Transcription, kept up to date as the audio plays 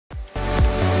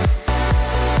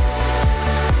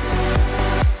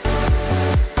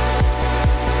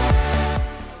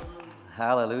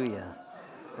Hallelujah.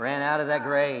 Ran out of that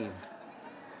grave.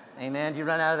 Amen. Did you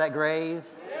run out of that grave?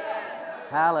 Yes.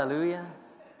 Hallelujah.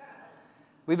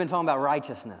 We've been talking about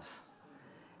righteousness.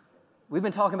 We've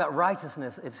been talking about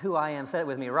righteousness. It's who I am. Say it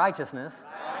with me. Righteousness,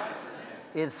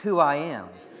 is who I am.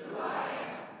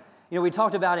 You know, we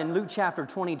talked about in Luke chapter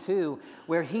 22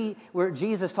 where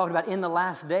Jesus talked about in the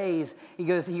last days, he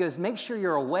goes, make sure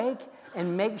you're awake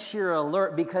and make sure you're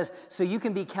alert, because so you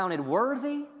can be counted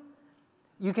worthy.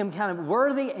 You can be counted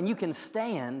worthy and you can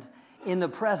stand in the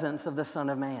presence of the Son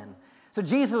of Man. So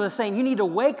Jesus was saying you need to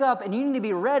wake up and you need to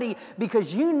be ready,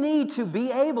 because you need to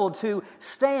be able to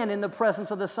stand in the presence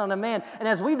of the Son of Man. And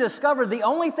as we've discovered, the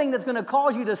only thing that's going to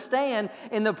cause you to stand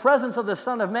in the presence of the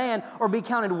Son of Man or be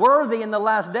counted worthy in the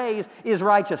last days is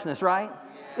righteousness, right?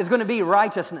 It's going to be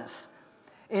righteousness.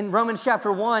 In Romans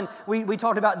chapter 1, we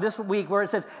talked about this week where it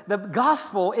says the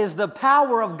gospel is the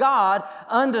power of God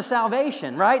unto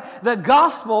salvation, right? The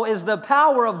gospel is the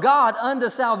power of God unto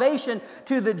salvation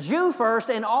to the Jew first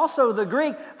and also the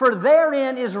Greek, for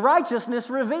therein is righteousness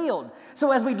revealed.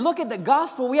 So as we look at the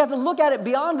gospel, we have to look at it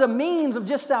beyond the means of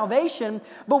just salvation,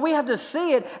 but we have to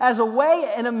see it as a way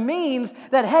and a means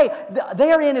that, hey,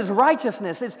 therein is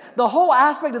righteousness. It's the whole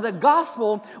aspect of the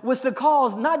gospel was to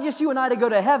cause not just you and I to go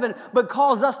to heaven, but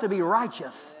cause us to be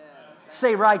righteous.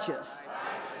 Say righteous.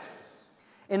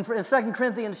 In 2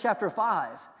 Corinthians chapter 5,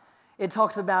 it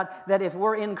talks about that if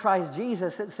we're in Christ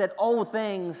Jesus, it said old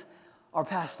things are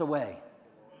passed away.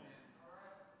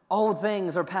 Old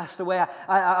things are passed away.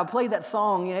 I played that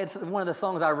song. You know, it's one of the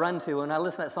songs I run to. When I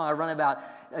listen to that song, I run about,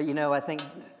 I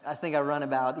think I run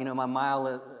about, my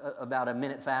mile about a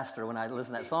minute faster when I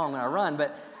listen to that song when I run.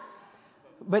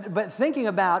 But thinking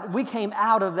about, we came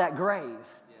out of that grave.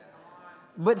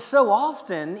 But so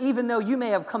often, even though you may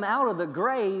have come out of the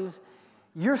grave,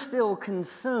 you're still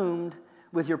consumed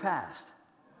with your past.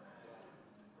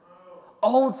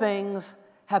 Old things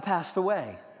have passed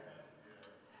away.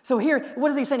 So here, what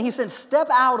is he saying? He said, step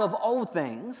out of old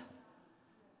things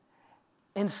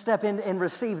and step in and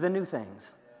receive the new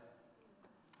things.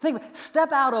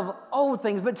 Step out of old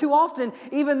things. But too often,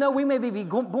 even though we may be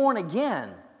born again,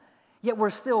 yet we're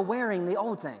still wearing the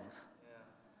old things.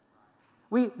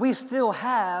 We still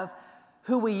have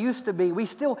who we used to be. We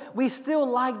still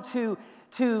like to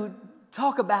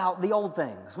talk about the old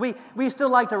things. We still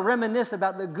like to reminisce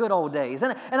about the good old days.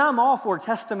 And I'm all for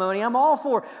testimony. I'm all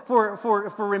for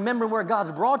remembering where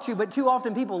God's brought you, but too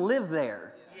often people live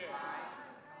there.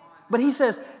 But he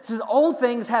says old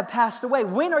things have passed away.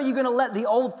 When are you going to let the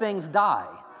old things die?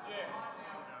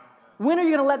 When are you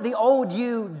going to let the old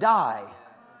you die?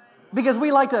 Because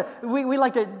we like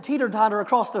to teeter-totter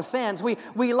across the fence. We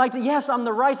like to, yes, I'm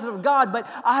the righteousness of God, but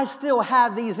I still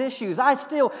have these issues. I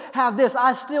still have this.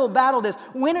 I still battle this.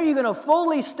 When are you going to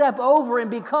fully step over and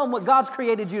become what God's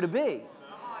created you to be?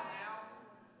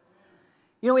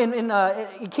 You know,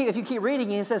 if you keep reading,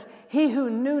 it says, he who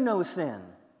knew no sin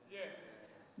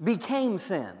became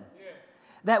sin,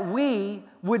 that we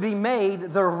would be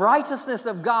made the righteousness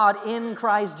of God in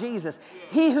Christ Jesus.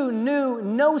 He who knew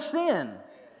no sin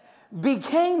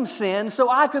became sin so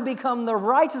I could become the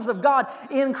righteousness of God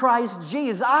in Christ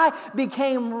Jesus. I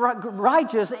became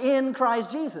righteous in Christ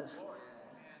Jesus.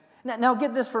 Now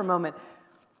get this for a moment.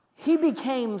 He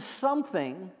became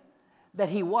something that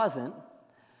he wasn't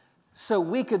so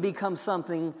we could become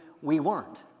something we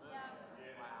weren't.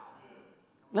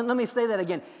 Let me say that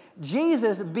again.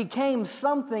 Jesus became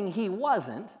something he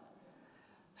wasn't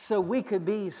so we could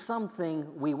be something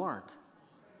we weren't.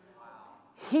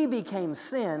 He became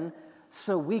sin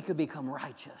so we could become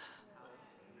righteous.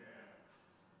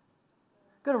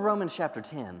 Go to Romans chapter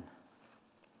 10.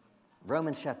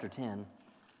 Romans chapter 10.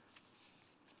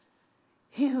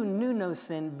 He who knew no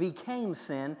sin became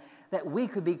sin that we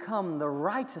could become the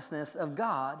righteousness of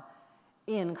God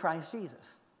in Christ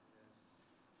Jesus.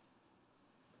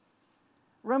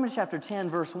 Romans chapter 10,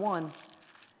 verse 1,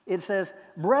 it says,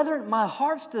 brethren, my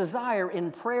heart's desire in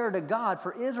prayer to God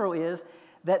for Israel is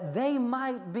that they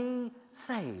might be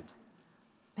saved.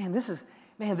 This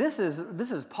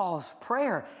is Paul's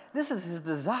prayer. This is his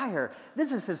desire.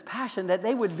 This is his passion, that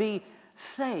they would be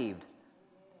saved.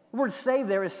 The word saved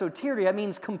there is soteria. It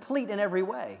means complete in every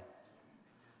way.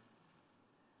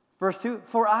 Verse 2,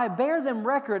 for I bear them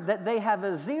record that they have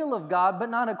a zeal of God,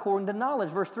 but not according to knowledge.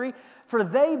 Verse 3, for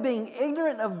they being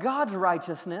ignorant of God's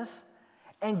righteousness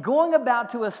and going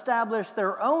about to establish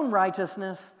their own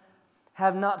righteousness,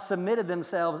 have not submitted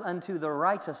themselves unto the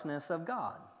righteousness of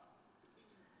God.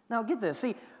 Now get this.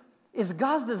 See, it's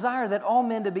God's desire that all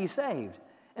men to be saved.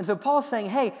 And so Paul's saying,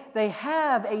 hey, they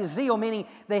have a zeal, meaning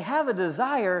they have a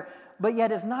desire, but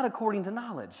yet it's not according to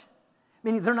knowledge.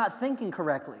 Meaning they're not thinking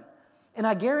correctly. And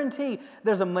I guarantee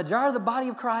there's a majority of the body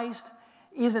of Christ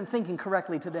isn't thinking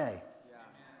correctly today.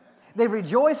 They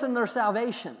rejoice in their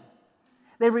salvation.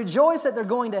 They rejoice that they're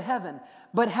going to heaven.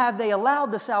 But have they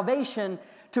allowed the salvation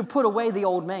to put away the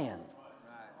old man?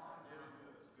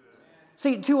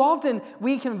 See, too often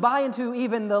we can buy into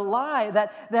even the lie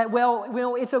that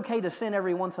well, it's okay to sin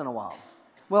every once in a while.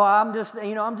 Well, I'm just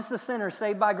a sinner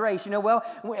saved by grace. Well,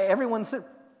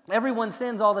 everyone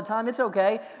sins all the time. It's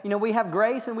okay. We have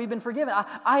grace and we've been forgiven.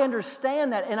 I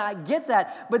understand that and I get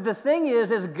that. But the thing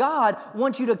is God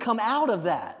wants you to come out of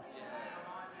that.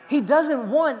 He doesn't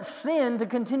want sin to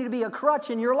continue to be a crutch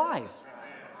in your life.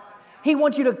 He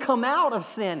wants you to come out of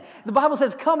sin. The Bible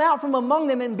says, come out from among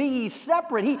them and be ye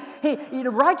separate.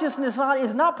 Righteousness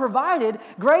is not provided.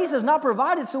 Grace is not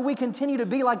provided so we continue to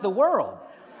be like the world.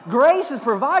 Grace is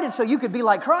provided so you could be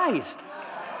like Christ.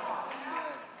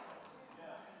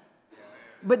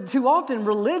 But too often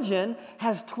religion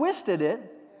has twisted it,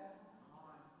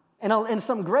 and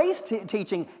some grace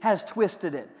teaching has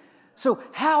twisted it. So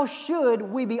how should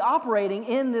we be operating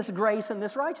in this grace and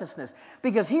this righteousness?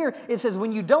 Because here it says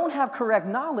when you don't have correct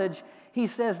knowledge, he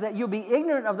says that you'll be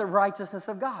ignorant of the righteousness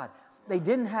of God. They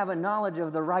didn't have a knowledge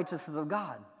of the righteousness of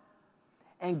God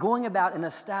and going about and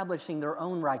establishing their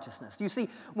own righteousness. You see,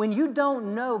 when you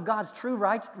don't know God's true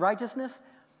righteousness,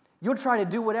 you'll try to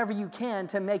do whatever you can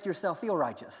to make yourself feel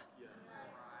righteous.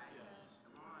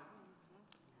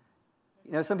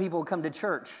 Some people come to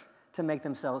church to make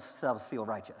themselves feel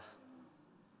righteous.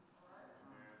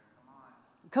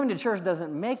 Coming to church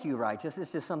doesn't make you righteous.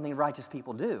 It's just something righteous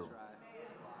people do.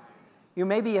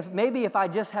 Maybe if I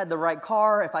just had the right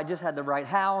car, if I just had the right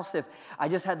house, if I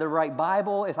just had the right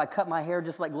Bible, if I cut my hair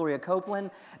just like Gloria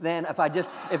Copeland, then if I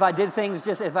dressed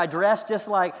just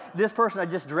like this person, I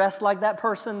just dressed like that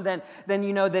person, then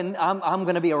I'm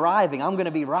going to be arriving. I'm going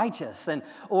to be righteous.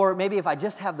 Or maybe if I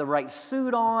just have the right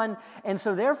suit on. And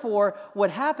so therefore,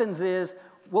 what happens is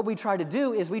what we try to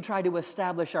do is we try to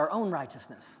establish our own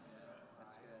righteousness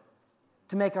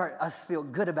to make us feel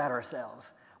good about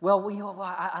ourselves. Well,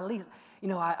 I at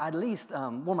least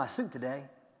wore my suit today.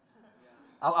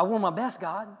 I wore my best,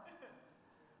 God.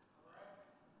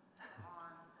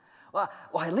 Well,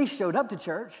 I at least showed up to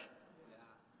church.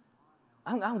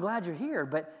 I'm glad you're here,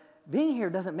 but being here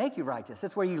doesn't make you righteous.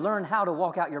 It's where you learn how to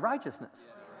walk out your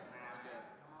righteousness.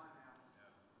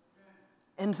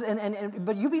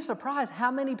 But you'd be surprised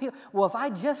how many people, well, if I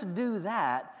just do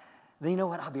that, then you know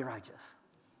what? I'll be righteous.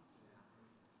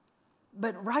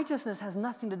 But righteousness has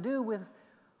nothing to do with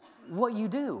what you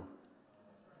do.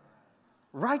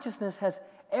 Righteousness has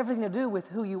everything to do with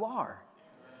who you are.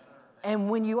 And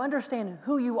when you understand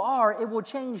who you are, it will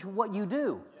change what you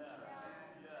do.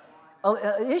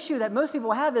 An issue that most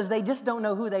people have is they just don't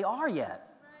know who they are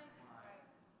yet.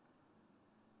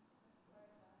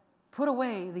 Put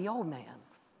away the old man.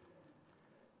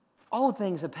 Old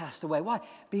things have passed away. Why?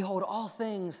 Behold, all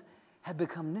things have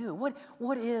become new.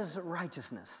 What is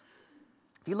righteousness?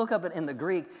 If you look up it in the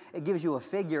Greek, it gives you a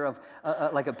figure of,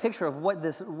 like a picture of what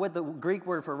the Greek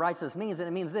word for righteous means, and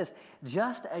it means this: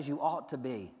 just as you ought to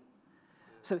be.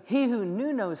 So he who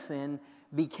knew no sin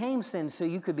became sin so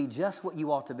you could be just what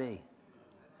you ought to be.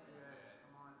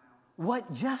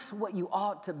 Just what you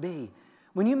ought to be.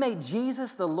 When you made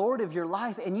Jesus the Lord of your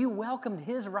life and you welcomed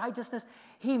his righteousness,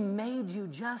 he made you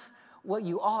just what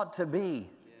you ought to be.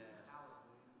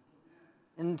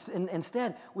 And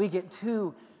instead, we get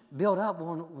too build up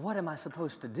on what am I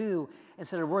supposed to do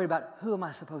instead of worry about who am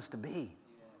I supposed to be.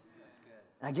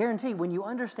 And I guarantee when you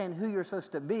understand who you're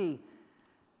supposed to be,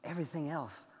 everything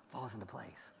else falls into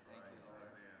place.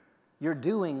 Your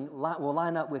doing will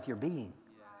line up with your being.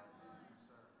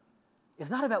 It's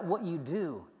not about what you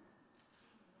do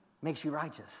makes you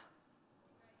righteous.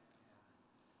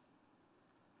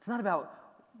 It's not about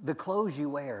the clothes you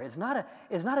wear. It's not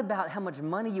about how much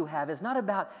money you have. It's not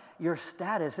about your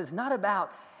status. It's not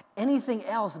about anything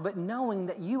else but knowing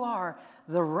that you are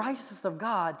the righteousness of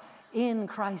God in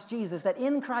Christ Jesus, that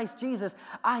in Christ Jesus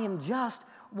I am just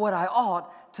what I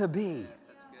ought to be.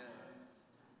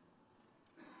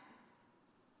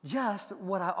 Just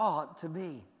what I ought to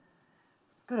be.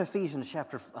 Go to Ephesians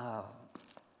chapter 4,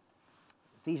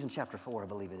 I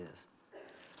believe it is.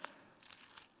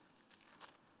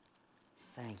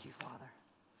 Thank you, Father.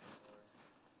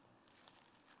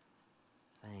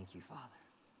 Thank you, Father.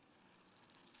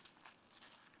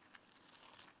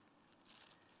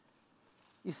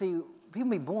 You see, people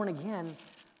be born again,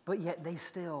 but yet they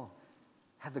still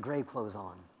have the grave clothes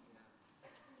on.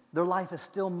 Their life is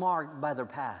still marked by their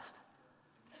past.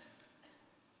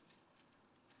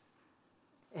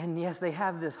 And yes, they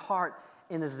have this heart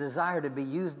and this desire to be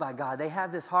used by God. They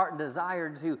have this heart and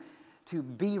desire to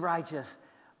be righteous,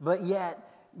 but yet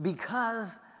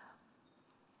because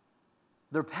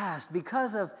they're past,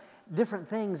 because of different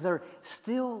things, they're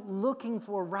still looking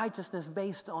for righteousness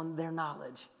based on their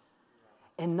knowledge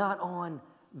and not on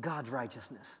God's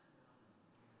righteousness.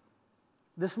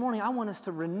 This morning, I want us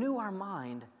to renew our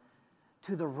mind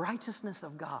to the righteousness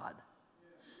of God,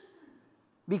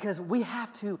 because we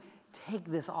have to take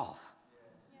this off.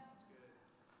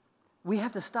 We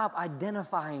have to stop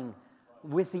identifying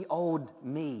with the old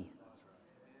me.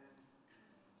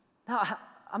 Now,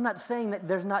 I'm not saying that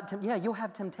there's not, you'll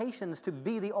have temptations to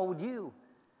be the old you.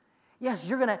 Yes,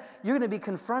 you're gonna be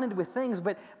confronted with things,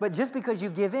 but just because you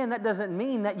give in, that doesn't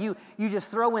mean that you just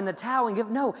throw in the towel and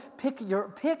give. No, pick up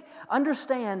your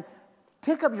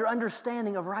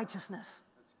understanding of righteousness.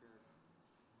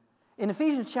 In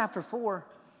Ephesians chapter 4,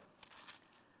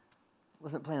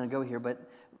 wasn't planning to go here, but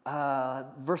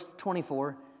verse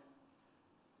 24,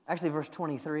 actually verse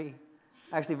 23,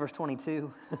 actually verse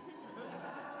 22.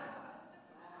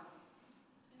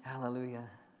 Hallelujah.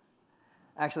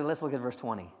 Actually, let's look at verse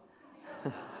 20.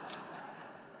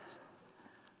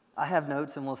 I have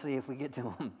notes, and we'll see if we get to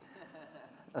them.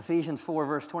 Ephesians 4,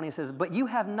 verse 20 says, "But you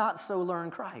have not so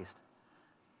learned Christ.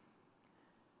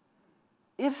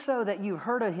 If so, that you've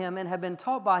heard of him and have been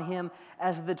taught by him,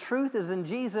 as the truth is in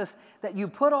Jesus, that you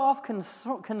put off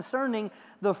concerning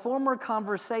the former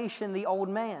conversation the old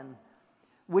man,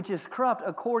 which is corrupt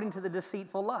according to the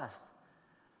deceitful lust."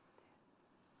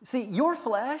 See, your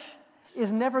flesh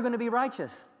is never going to be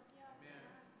righteous.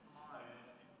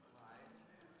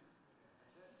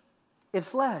 It's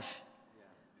flesh.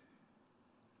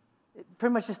 It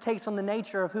pretty much just takes on the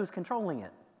nature of who's controlling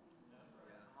it.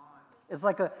 It's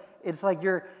like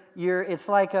your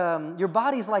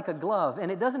body's like a glove,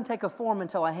 and it doesn't take a form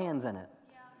until a hand's in it.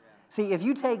 See, if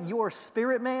you take your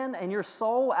spirit man and your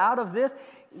soul out of this,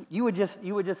 you would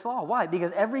just fall. Why?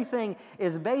 Because everything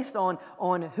is based on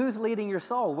who's leading your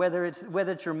soul, whether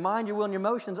it's your mind, your will, and your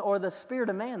emotions, or the spirit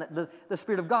of man, the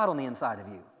spirit of God on the inside of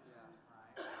you.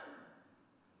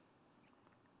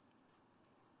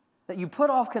 That you put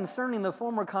off concerning the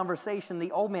former conversation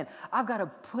the old man. I've got to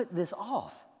put this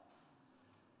off.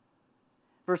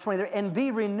 Verse 23, "And be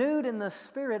renewed in the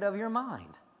spirit of your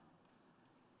mind."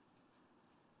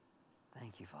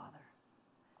 Thank you, Father.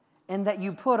 "And that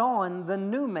you put on the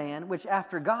new man, which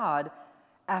after God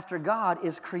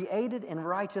is created in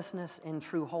righteousness and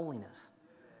true holiness."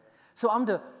 So I'm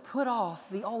to put off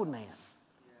the old man.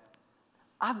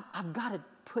 I've got to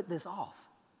put this off.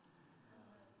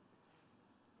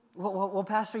 Well,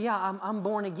 Pastor, yeah, I'm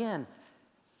born again.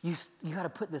 You got to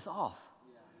put this off.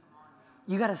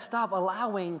 You got to stop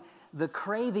allowing the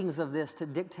cravings of this to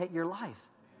dictate your life.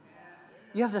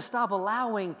 You have to stop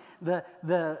allowing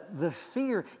the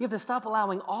fear. You have to stop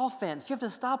allowing offense. You have to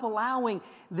stop allowing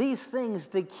these things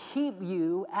to keep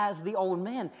you as the old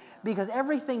man. Because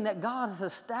everything that God has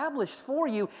established for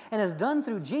you and has done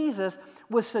through Jesus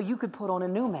was so you could put on a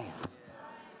new man.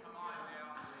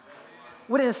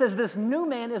 What it says, this new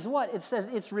man is what? It says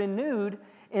it's renewed.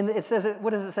 It says, what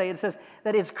does it say? It says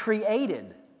that it's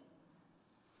created.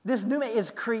 This new man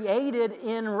is created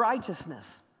in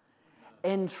righteousness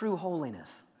and true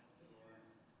holiness.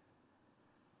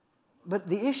 But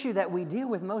the issue that we deal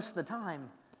with most of the time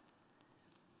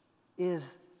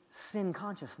is sin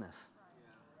consciousness.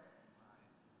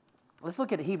 Let's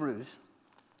look at Hebrews.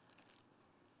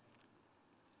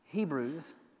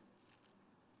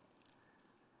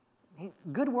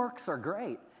 Good works are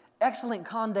great. Excellent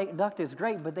conduct is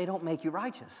great, but they don't make you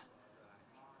righteous.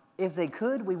 If they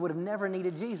could, we would have never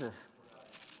needed Jesus.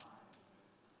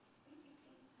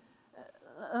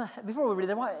 Before we read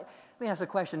that, let me ask a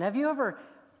question. Have you ever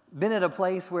been at a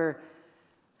place where,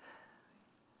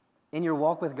 in your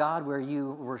walk with God, where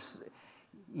you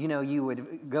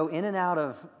would go in and out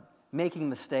of making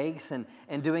mistakes and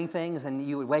doing things, and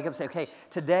you would wake up and say, okay,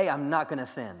 today I'm not going to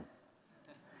sin.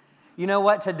 You know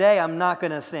what? Today I'm not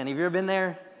going to sin. Have you ever been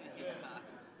there?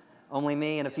 Only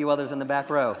me and a few others in the back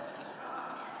row.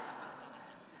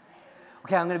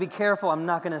 Okay, I'm going to be careful. I'm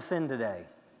not going to sin today.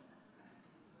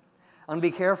 I'm going to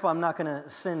be careful. I'm not going to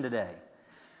sin today.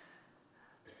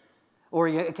 Or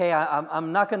okay,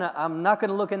 I'm not going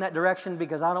to look in that direction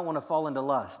because I don't want to fall into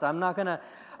lust. I'm not going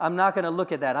to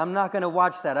look at that. I'm not going to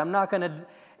watch that. I'm not going to.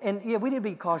 And yeah, we need to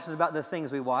be cautious about the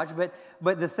things we watch. But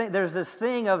there's this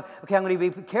thing of okay, I'm going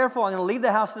to be careful. I'm going to leave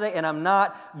the house today, and I'm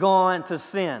not going to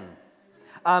sin.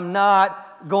 I'm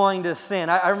not going to sin.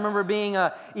 I remember being,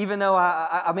 even though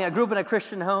I grew up in a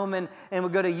Christian home and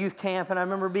would go to youth camp, and I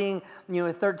remember being,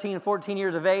 13, 14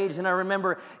 years of age, and I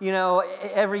remember,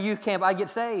 every youth camp I'd get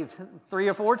saved 3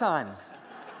 or 4 times.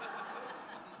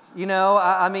 You know,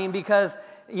 I mean, because,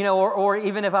 you know, or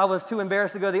even if I was too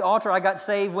embarrassed to go to the altar, I got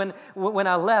saved when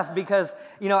I left because,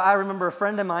 you know, I remember a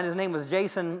friend of mine, his name was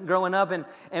Jason, growing up, and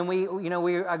I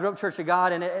grew up Church of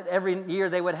God, and every year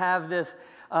they would have this,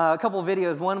 a couple of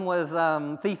videos. One was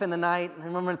Thief in the Night.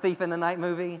 Remember the Thief in the Night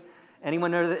movie?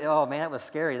 Anyone know that? Oh, man, that was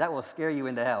scary. That will scare you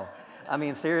into hell. I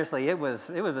mean, seriously, it was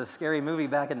a scary movie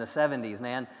back in the 70s,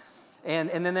 man.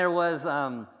 And then there was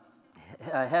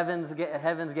Heaven's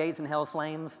Gates and Hell's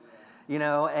Flames, you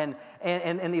know,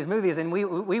 and these movies. And we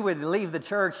would leave the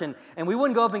church, and we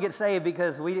wouldn't go up and get saved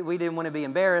because we didn't want to be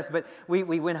embarrassed. But we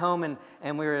went home,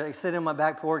 and we were sitting on my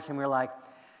back porch, and we were like,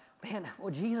 man,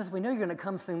 well, Jesus, we know you're going to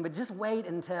come soon, but just wait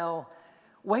until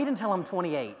I'm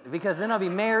 28, because then I'll be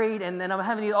married, and then I'm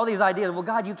having all these ideas. Well,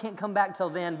 God, you can't come back till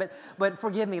then, but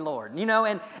forgive me, Lord. You know,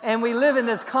 and we live in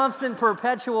this constant,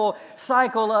 perpetual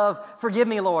cycle of forgive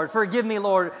me, Lord,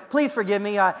 please forgive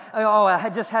me. I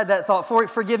had just had that thought.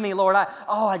 Forgive me, Lord.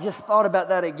 I just thought about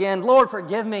that again. Lord,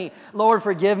 forgive me. Lord,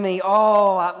 forgive me.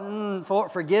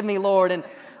 Forgive me, Lord. And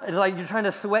it's like you're trying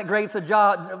to sweat grapes of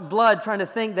blood, trying to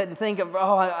think of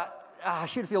I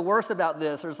should feel worse about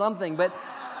this or something, but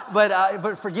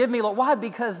forgive me, Lord. Why?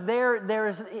 Because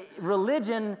there's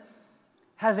religion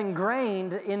has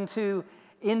ingrained into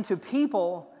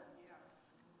people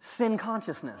sin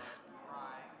consciousness.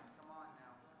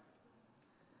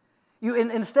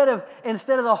 Instead of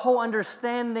the whole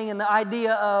understanding and the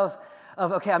idea of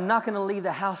okay, I'm not going to leave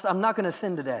the house. I'm not going to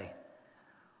sin today.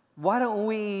 Why don't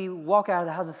we walk out of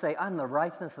the house and say, I'm the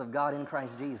righteousness of God in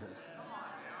Christ Jesus?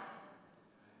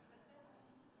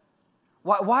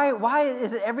 Why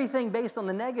is it everything based on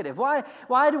the negative?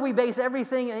 Why do we base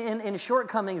everything in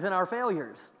shortcomings and our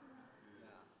failures?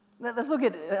 Let's look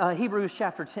at Hebrews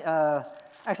chapter 10.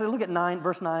 Actually, look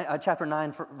at chapter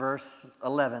 9, verse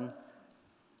 11.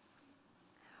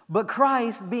 But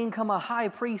Christ, being come a high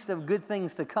priest of good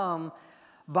things to come,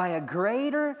 by a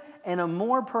greater and a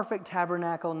more perfect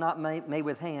tabernacle not made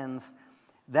with hands,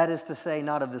 that is to say,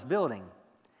 not of this building,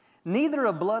 neither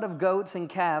of blood of goats and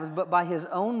calves, but by his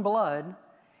own blood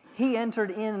he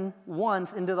entered in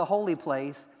once into the holy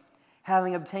place,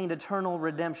 having obtained eternal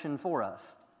redemption for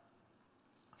us.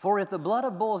 For if the blood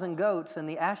of bulls and goats and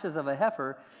the ashes of a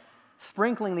heifer,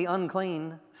 sprinkling the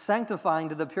unclean, sanctifying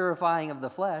to the purifying of the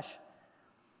flesh,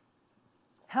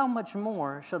 how much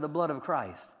more shall the blood of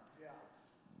Christ,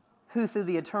 who through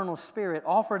the eternal Spirit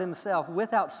offered himself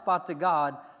without spot to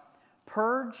God,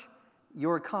 purge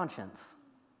your conscience.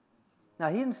 Now,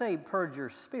 he didn't say purge your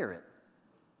spirit.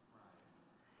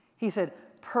 He said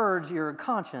purge your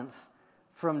conscience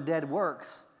from dead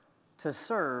works to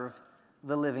serve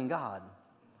the living God.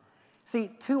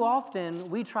 See, too often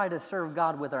we try to serve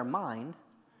God with our mind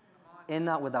and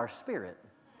not with our spirit.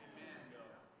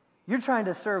 You're trying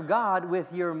to serve God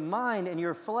with your mind and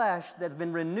your flesh that's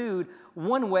been renewed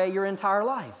one way your entire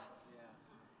life,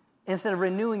 instead of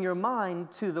renewing your mind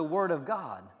to the Word of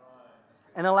God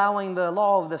and allowing the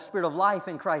law of the Spirit of life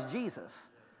in Christ Jesus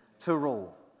to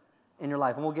rule in your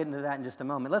life. And we'll get into that in just a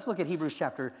moment. Let's look at Hebrews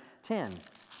chapter 10.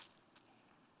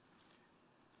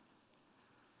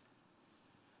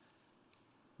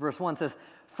 Verse 1 says,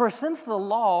 for since the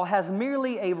law has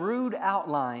merely a rude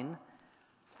outline,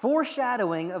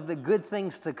 foreshadowing of the good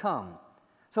things to come.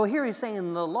 So here he's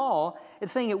saying the law,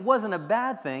 it's saying it wasn't a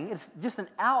bad thing, it's just an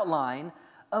outline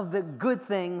of the good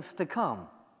things to come.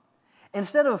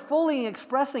 Instead of fully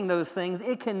expressing those things,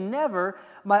 it can never,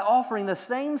 by offering the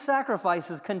same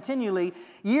sacrifices continually,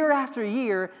 year after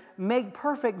year, make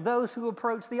perfect those who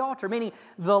approach the altar. Meaning,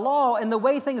 the law and the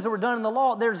way things were done in the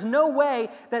law, there's no way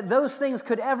that those things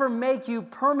could ever make you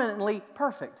permanently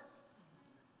perfect.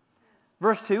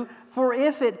 Verse 2, for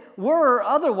if it were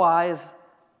otherwise,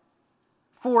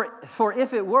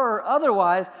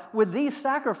 would these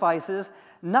sacrifices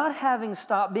not having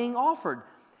stopped being offered,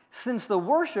 since the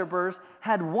worshipers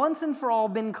had once and for all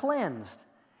been cleansed,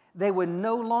 they would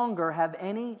no longer have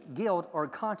any guilt or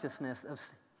consciousness of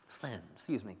sin.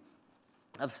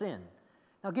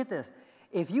 Now get this.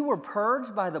 If you were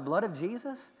purged by the blood of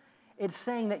Jesus, it's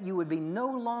saying that you would be no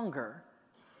longer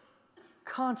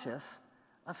conscious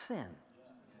of sin.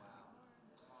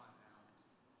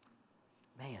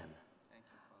 Man,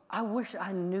 I wish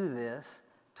I knew this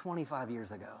 25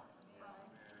 years ago.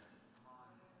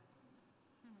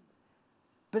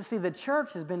 But see, the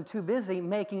church has been too busy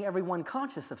making everyone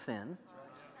conscious of sin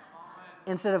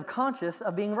instead of conscious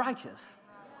of being righteous.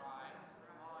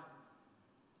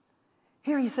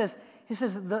 Here he says, if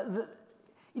the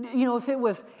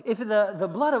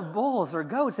blood of bulls or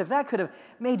goats, if that could have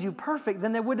made you perfect,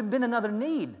 then there would have been another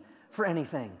need for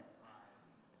anything.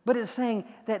 But it's saying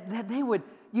that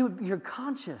you're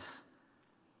conscious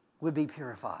would be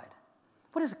purified.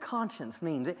 What does conscience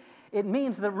mean? It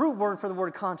means the root word for the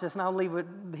word conscience, and I'll leave it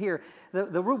here.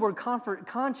 The root word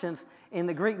conscience in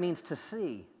the Greek means to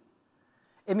see.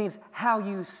 It means how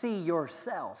you see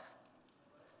yourself.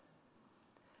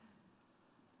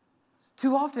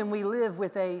 Too often we live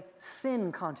with a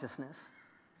sin consciousness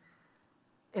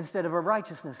instead of a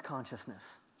righteousness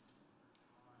consciousness.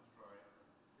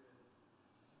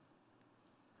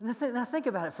 Now think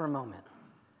about it for a moment.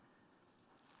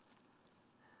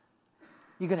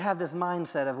 You could have this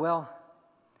mindset of, well,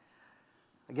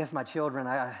 I guess my children,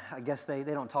 I guess they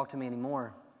don't talk to me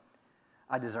anymore.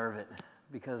 I deserve it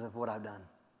because of what I've done.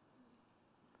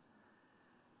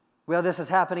 Well, this is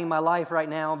happening in my life right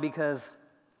now because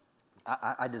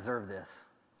I deserve this.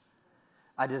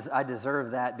 I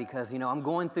deserve that because, I'm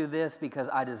going through this because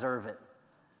I deserve it.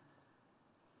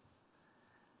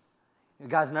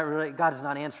 God is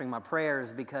not answering my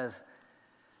prayers because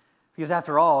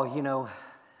after all,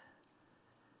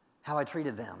 how I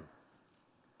treated them.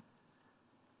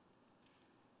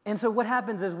 And so what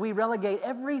happens is we relegate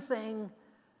everything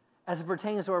as it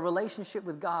pertains to our relationship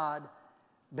with God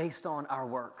based on our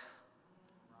works.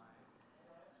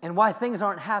 And why things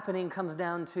aren't happening comes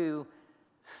down to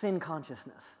sin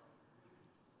consciousness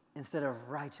instead of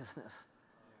righteousness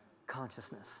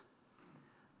consciousness.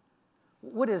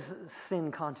 What is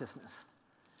sin consciousness?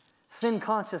 Sin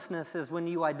consciousness is when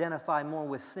you identify more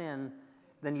with sin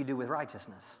than you do with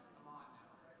righteousness.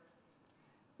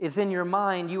 It's in your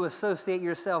mind you associate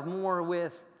yourself more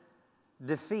with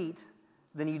defeat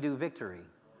than you do victory.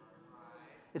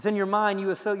 It's in your mind you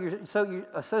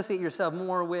associate yourself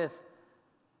more with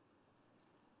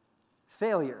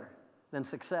failure than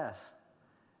success.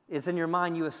 It's in your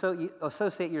mind you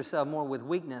associate yourself more with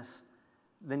weakness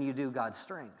than you do God's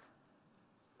strength.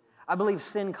 I believe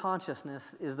sin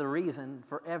consciousness is the reason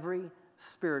for every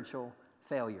spiritual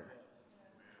failure.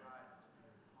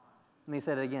 Let me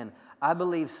say it again. I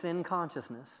believe sin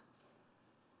consciousness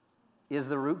is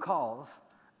the root cause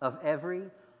of every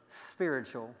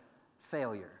spiritual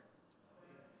failure.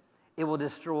 It will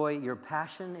destroy your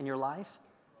passion in your life.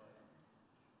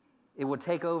 It will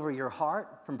take over your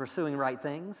heart from pursuing right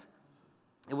things.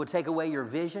 It will take away your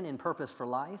vision and purpose for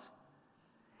life.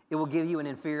 It will give you an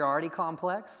inferiority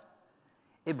complex.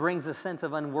 It brings a sense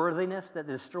of unworthiness that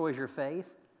destroys your faith.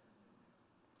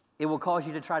 It will cause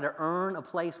you to try to earn a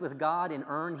place with God and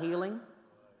earn healing.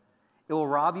 It will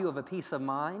rob you of a peace of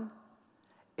mind.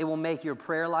 It will make your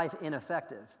prayer life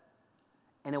ineffective.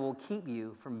 And it will keep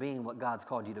you from being what God's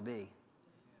called you to be.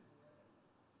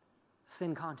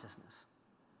 Sin consciousness.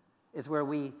 It's where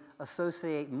we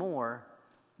associate more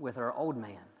with our old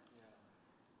man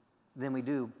than we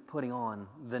do putting on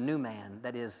the new man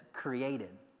that is created.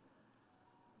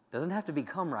 Doesn't have to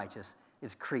become righteous.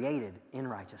 It's created in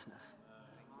righteousness.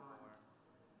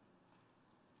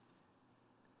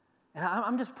 And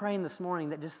I'm just praying this morning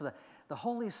that just the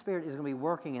Holy Spirit is going to be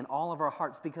working in all of our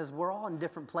hearts because we're all in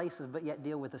different places but yet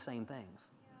deal with the same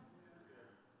things.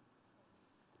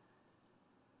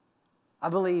 I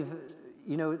believe,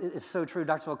 it's so true.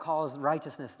 Dr. Phil calls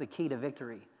righteousness the key to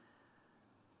victory.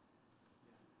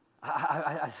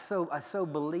 I so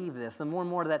believe this. The more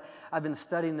and more that I've been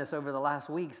studying this over the last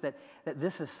weeks, that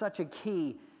this is such a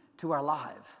key to our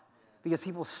lives. Because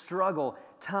people struggle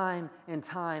time and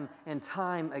time and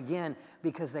time again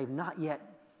because they've not yet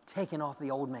taken off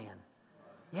the old man.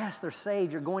 Yes, they're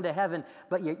saved, you're going to heaven,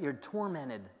 but you're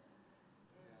tormented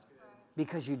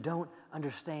because you don't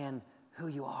understand who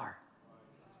you are.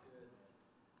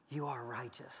 You are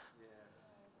righteous.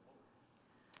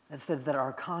 It says that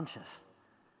our conscience,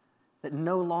 that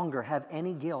no longer have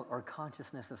any guilt or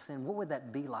consciousness of sin. What would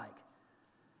that be like?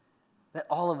 That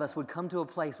all of us would come to a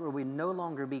place where we no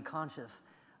longer be conscious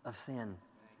of sin.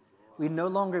 We no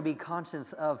longer be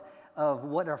conscious of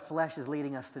what our flesh is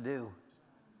leading us to do.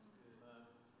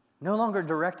 No longer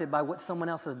directed by what someone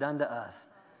else has done to us.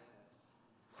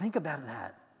 Think about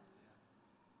that.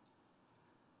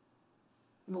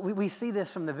 We see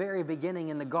this from the very beginning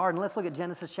in the garden. Let's look at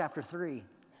Genesis chapter 3.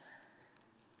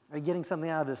 Are you getting something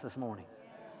out of this morning?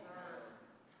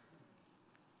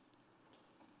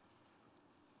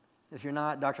 If you're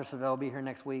not, Dr. Savelle will be here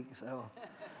next week, so.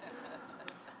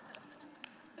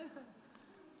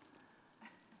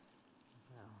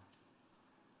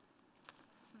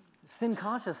 Sin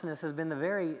consciousness has been the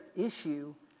very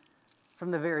issue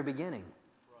from the very beginning.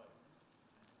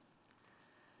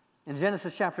 In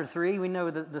Genesis chapter 3, we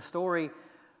know the story,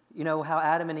 how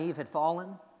Adam and Eve had fallen.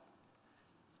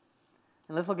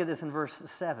 And let's look at this in verse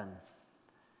 7.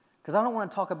 Because I don't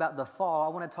want to talk about the fall. I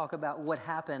want to talk about what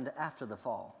happened after the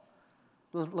fall.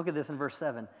 Let's look at this in verse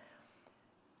 7.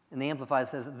 And the Amplified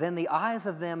says, then the eyes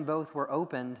of them both were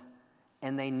opened,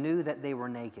 and they knew that they were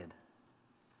naked.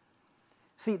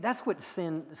 See, that's what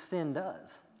sin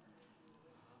does.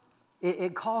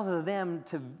 It causes them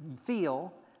to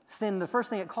feel, sin, the first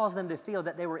thing it caused them to feel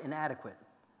that they were inadequate.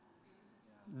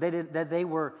 That they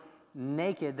were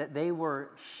naked, that they were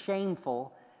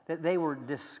shameful, that they were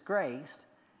disgraced,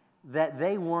 that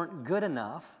they weren't good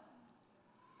enough.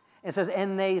 It says,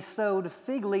 and they sewed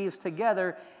fig leaves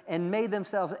together and made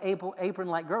themselves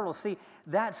apron-like girdles. See,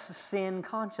 that's sin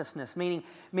consciousness,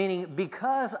 meaning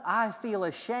because I feel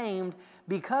ashamed,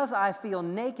 because I feel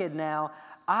naked now,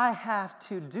 I have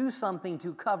to do something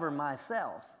to cover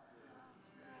myself.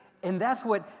 And that's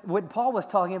what Paul was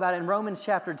talking about in Romans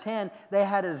chapter 10. They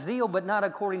had a zeal, but not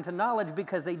according to knowledge,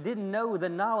 because they didn't know the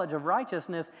knowledge of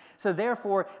righteousness. So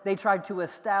therefore, they tried to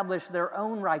establish their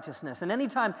own righteousness. And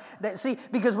anytime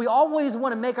because we always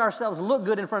want to make ourselves look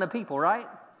good in front of people, right?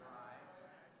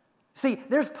 See,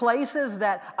 there's places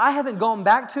that I haven't gone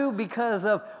back to because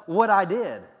of what I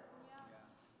did.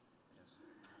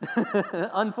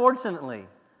 Unfortunately.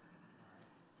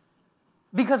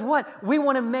 Because what? We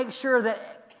want to make sure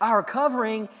that our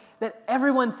covering, that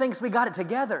everyone thinks we got it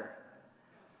together.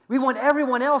 We want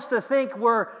everyone else to think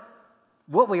we're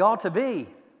what we ought to be.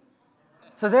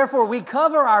 So therefore, we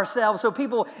cover ourselves so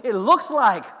it looks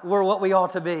like we're what we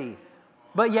ought to be.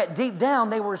 But yet deep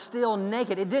down, they were still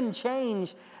naked. It didn't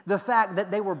change the fact that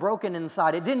they were broken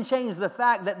inside. It didn't change the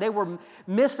fact that they were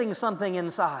missing something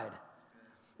inside.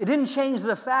 It didn't change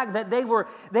the fact that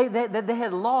they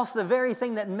had lost the very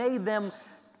thing that made them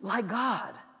like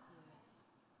God.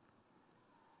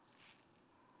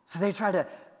 So they try to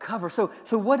cover. So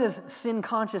what does sin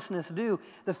consciousness do?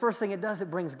 The first thing it does, it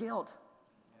brings guilt.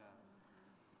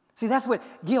 See, that's what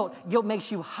guilt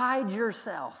makes you hide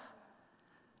yourself.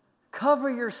 Cover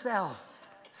yourself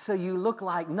so you look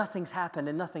like nothing's happened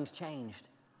and nothing's changed.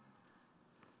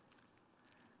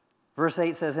 Verse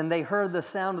 8 says, and they heard the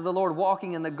sound of the Lord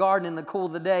walking in the garden in the cool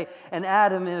of the day, and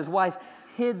Adam and his wife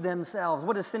hid themselves.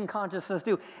 What does sin consciousness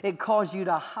do? It calls you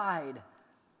to hide.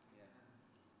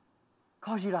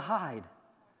 Cause you to hide.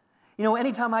 You know,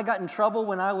 anytime I got in trouble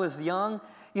when I was young,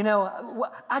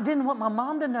 I didn't want my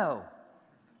mom to know.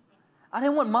 I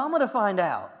didn't want mama to find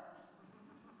out.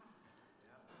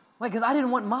 Why? Because I didn't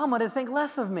want mama to think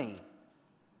less of me.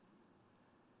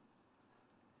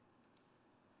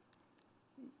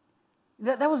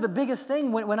 That was the biggest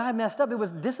thing when I messed up. It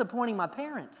was disappointing my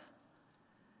parents.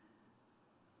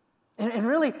 And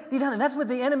really, and that's what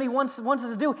the enemy wants us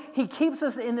to do. He keeps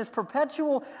us in this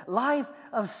perpetual life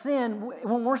of sin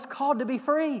when we're called to be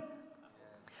free.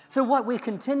 So what? We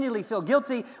continually feel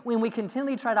guilty when we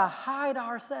continually try to hide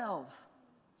ourselves.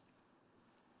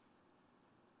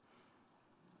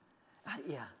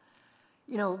 Yeah.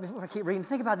 Before I keep reading,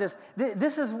 think about this.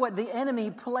 This is what the enemy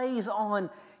plays on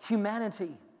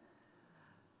humanity.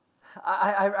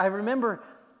 I remember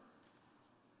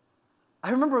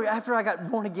after I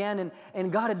got born again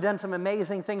and God had done some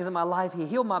amazing things in my life. He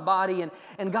healed my body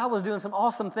and God was doing some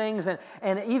awesome things and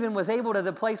even was able to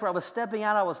the place where I was stepping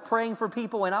out. I was praying for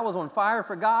people and I was on fire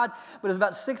for God. But it was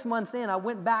about 6 months in, I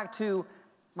went back to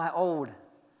my old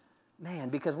man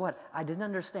because what? I didn't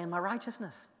understand my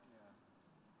righteousness.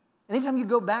 Anytime you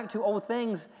go back to old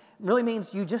things, it really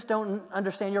means you just don't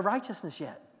understand your righteousness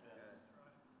yet.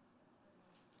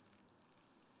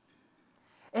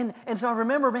 And so I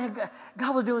remember, man,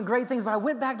 God was doing great things, but I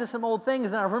went back to some old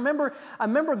things, and I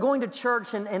remember going to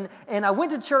church, and I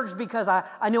went to church because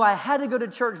I knew I had to go to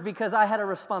church because I had a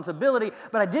responsibility,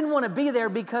 but I didn't want to be there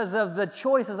because of the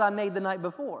choices I made the night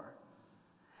before.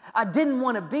 I didn't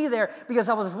want to be there because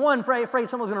I was, afraid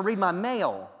someone was going to read my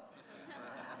mail.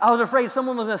 I was afraid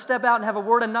someone was going to step out and have a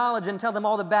word of knowledge and tell them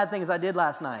all the bad things I did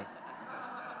last night.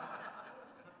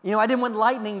 I didn't want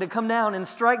lightning to come down and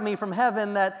strike me from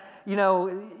heaven that,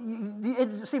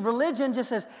 religion just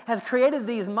has created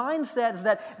these mindsets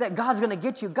that God's going to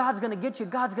get you, God's going to get you,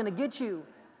 God's going to get you.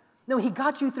 No, He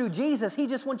got you through Jesus. He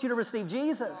just wants you to receive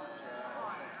Jesus.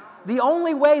 The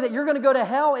only way that you're going to go to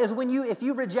hell is if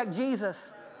you reject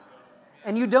Jesus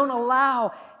and you don't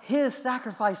allow His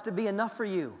sacrifice to be enough for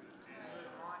you.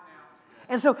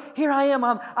 And so here I am,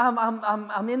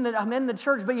 I'm in the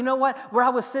church, but you know what? Where I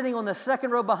was sitting on the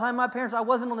second row behind my parents, I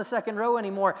wasn't on the second row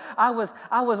anymore. I was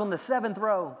on the seventh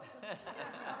row.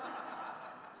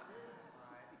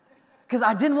 Because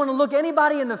I didn't want to look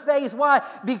anybody in the face. Why?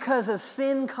 Because of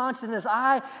sin consciousness.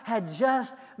 I had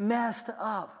just messed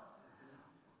up.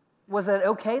 Was it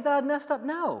okay that I'd messed up?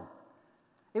 No.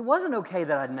 It wasn't okay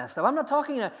that I'd messed up. I'm not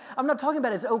talking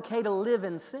about it's okay to live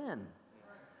in sin.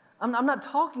 I'm not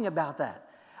talking about that.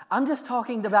 I'm just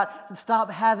talking about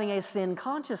stop having a sin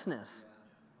consciousness.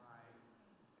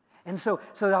 And so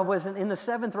I was in the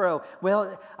 7th row.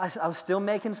 Well, I was still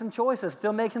making some choices,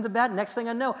 still making some bad. Next thing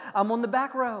I know, I'm on the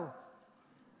back row.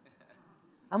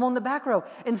 I'm on the back row.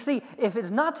 And see, if it's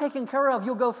not taken care of,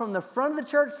 you'll go from the front of the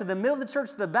church to the middle of the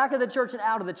church to the back of the church and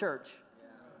out of the church.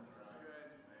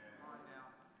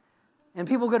 And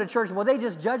people go to church, well, they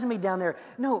just judge me down there.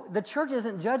 No, the church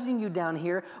isn't judging you down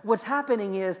here. What's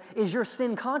happening is your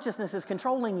sin consciousness is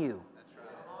controlling you.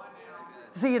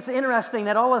 See, it's interesting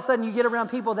that all of a sudden you get around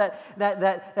people that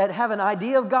have an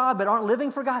idea of God but aren't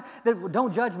living for God. That,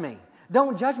 don't judge me.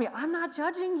 Don't judge me. I'm not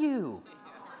judging you.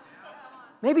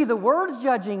 Maybe the Word's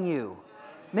judging you.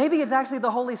 Maybe it's actually the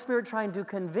Holy Spirit trying to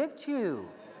convict you.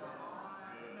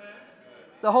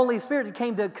 The Holy Spirit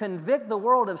came to convict the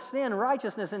world of sin,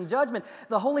 righteousness, and judgment.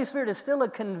 The Holy Spirit is still a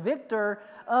convictor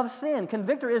of sin.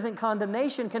 Convictor isn't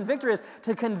condemnation. Convictor is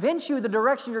to convince you the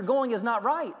direction you're going is not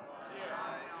right.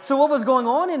 So what was going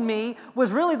on in me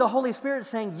was really the Holy Spirit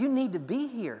saying, you need to be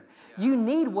here. You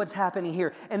need what's happening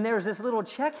here. And there's this little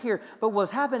check here. But what's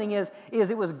happening is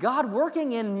it was God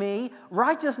working in me,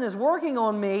 righteousness working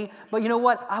on me. But you know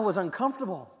what? I was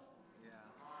uncomfortable.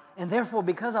 And therefore,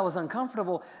 because I was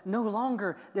uncomfortable, no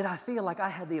longer did I feel like I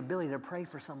had the ability to pray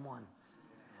for someone.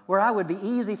 Where I would be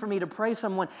easy for me to pray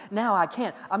someone, now I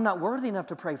can't. I'm not worthy enough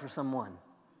to pray for someone.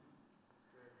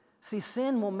 See,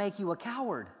 sin will make you a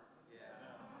coward.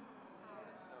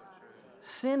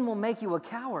 Sin will make you a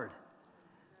coward.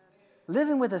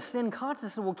 Living with a sin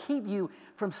consciousness will keep you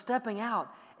from stepping out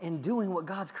and doing what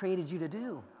God's created you to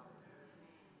do.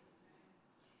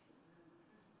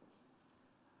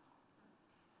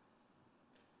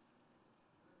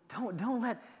 Don't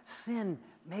let sin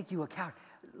make you a coward.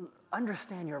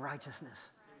 Understand your righteousness.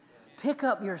 Pick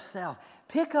up yourself.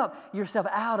 Pick up yourself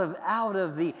out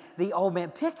of the old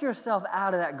man. Pick yourself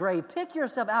out of that grave. Pick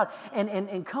yourself out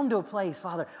and come to a place,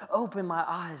 Father, open my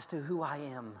eyes to who I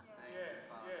am.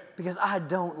 Because I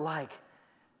don't like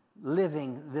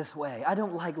living this way. I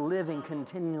don't like living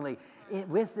continually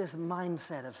with this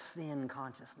mindset of sin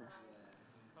consciousness.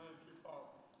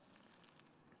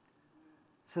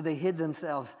 So they hid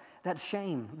themselves. That's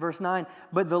shame. Verse 9,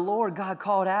 but the Lord God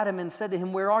called Adam and said to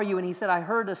him, where are you? And he said, I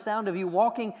heard the sound of you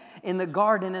walking in the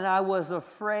garden, and I was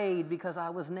afraid because I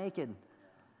was naked.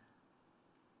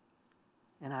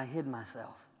 And I hid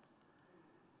myself.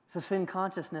 So sin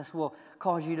consciousness will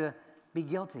cause you to be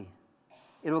guilty.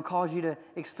 It will cause you to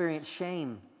experience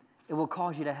shame. It will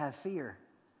cause you to have fear.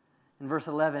 In verse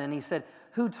 11, and he said,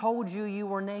 who told you you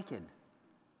were naked?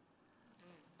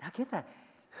 Now get that.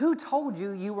 Who told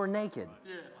you you were naked?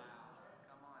 Yeah.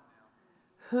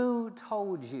 Who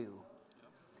told you?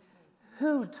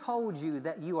 Who told you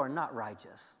that you are not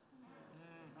righteous?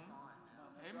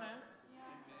 Amen.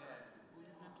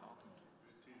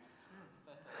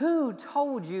 Who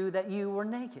told you that you were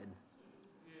naked?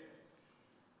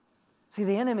 See,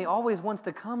 the enemy always wants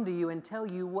to come to you and tell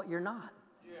you what you're not.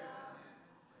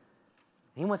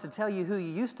 He wants to tell you who you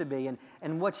used to be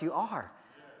and what you are.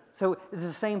 So it's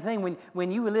the same thing.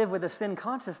 When you live with a sin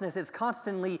consciousness, it's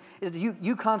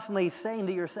you constantly saying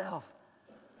to yourself,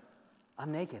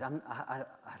 I'm naked. I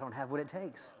don't have what it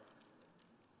takes.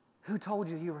 Who told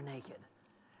you you were naked?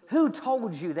 Who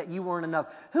told you that you weren't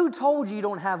enough? Who told you you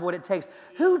don't have what it takes?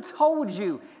 Who told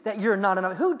you that you're not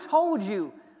enough? Who told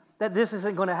you that this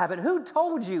isn't going to happen? Who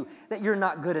told you that you're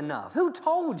not good enough? Who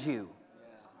told you?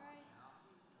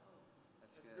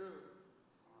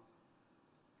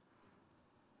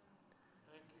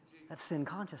 That's sin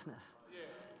consciousness.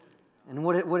 And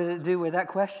what did it do with that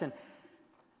question?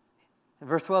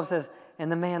 Verse 12 says,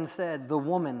 and the man said, the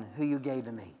woman who you gave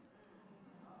to me.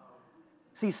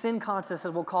 See, sin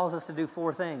consciousness will cause us to do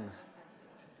 4 things.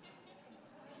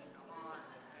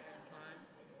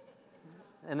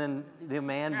 And then the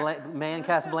man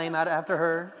cast blame out after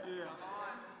her.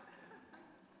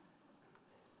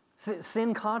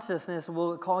 Sin consciousness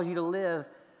will cause you to live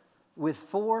with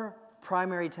 4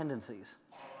 primary tendencies.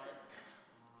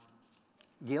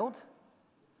 Guilt,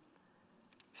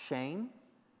 shame,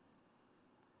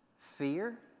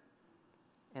 fear,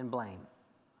 and blame.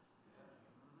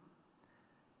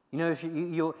 You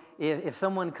know, if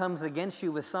someone comes against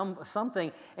you with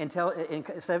something and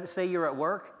say you're at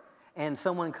work and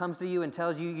someone comes to you and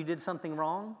tells you you did something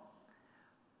wrong,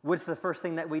 what's the first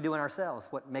thing that we do in ourselves?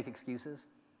 What, make excuses?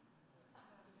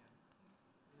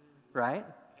 Right?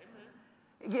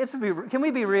 Can we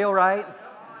be real, right?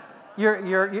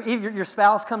 Your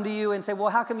spouse come to you and say, well,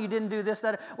 how come you didn't do this,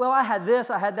 that? Well, I had this,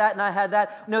 I had that, and I had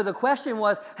that. No, the question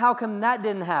was, how come that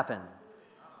didn't happen?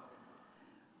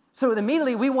 So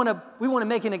immediately we want to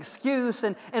make an excuse.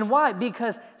 And why?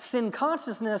 Because sin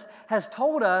consciousness has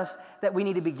told us that we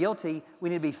need to be guilty, we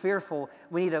need to be fearful,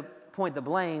 we need to point the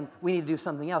blame, we need to do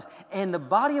something else. And the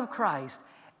body of Christ,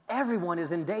 everyone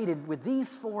is inundated with these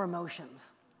four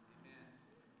emotions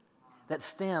that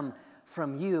stem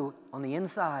from you on the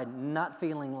inside not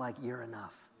feeling like you're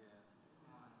enough.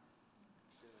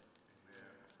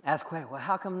 Ask, well,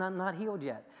 how come I'm not healed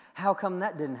yet? How come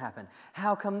that didn't happen?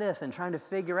 How come this? And trying to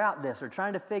figure out this or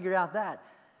trying to figure out that.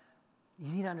 You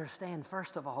need to understand,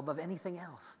 first of all, above anything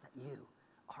else, that you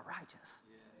are righteous.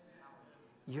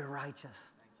 You're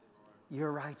righteous.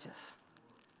 You're righteous.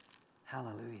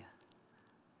 Hallelujah.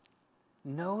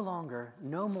 No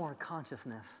more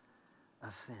consciousness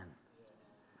of sin.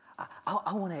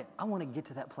 I want to get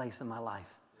to that place in my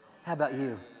life. How about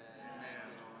you?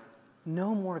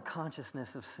 No more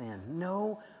consciousness of sin.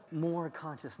 No more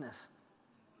consciousness.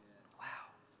 Wow.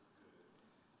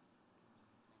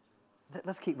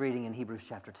 Let's keep reading in Hebrews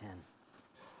chapter 10.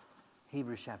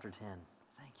 Hebrews chapter 10.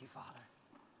 Thank you, Father.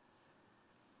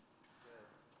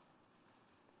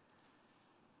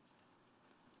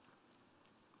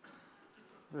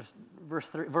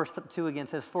 Verse 2 again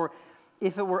says, "For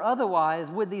if it were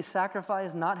otherwise, would these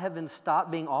sacrifices not have been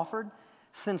stopped being offered?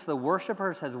 Since the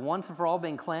worshipers has once and for all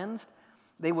been cleansed,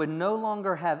 they would no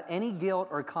longer have any guilt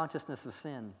or consciousness of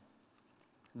sin.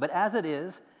 But as it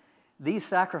is, these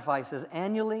sacrifices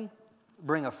annually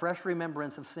bring a fresh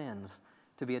remembrance of sins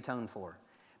to be atoned for."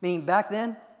 Meaning back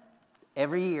then,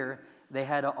 every year they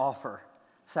had to offer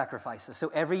sacrifices. So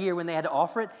every year when they had to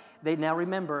offer it, they'd now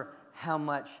remember how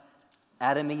much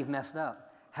Adam and Eve messed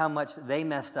up, how much they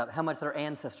messed up, how much their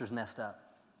ancestors messed up.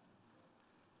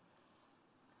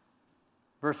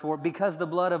 Verse 4, "Because the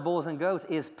blood of bulls and goats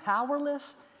is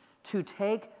powerless to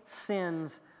take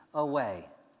sins away."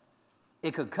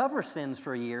 It could cover sins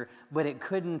for a year, but it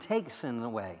couldn't take sin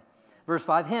away. Verse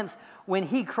 5, "Hence, when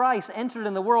he, Christ, entered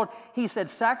in the world, he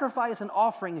said, 'Sacrifice and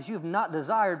offerings you have not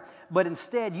desired, but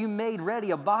instead you made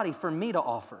ready a body for me to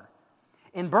offer.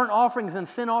 In burnt offerings and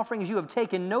sin offerings you have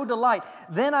taken no delight.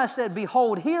 Then I said,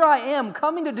 Behold, here I am,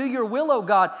 coming to do your will, O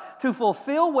God, to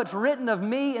fulfill what's written of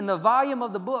me in the volume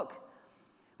of the book.'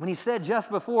 When he said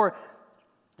just before,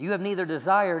 'You have neither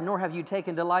desired nor have you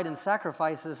taken delight in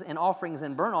sacrifices and offerings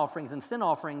and burnt offerings and sin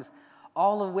offerings,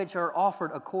 all of which are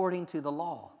offered according to the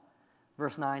law.'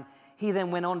 Verse 9, he then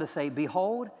went on to say,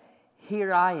 'Behold,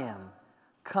 here I am,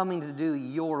 coming to do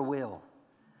your will.'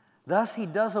 Thus he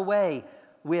does away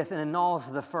with and annuls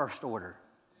the first order."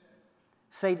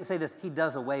 Say this, he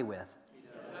does away with.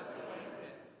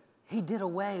 He did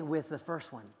away with the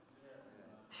first one.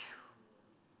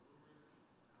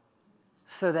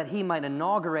 So that he might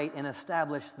inaugurate and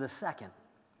establish the second.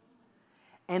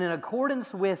 And in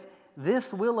accordance with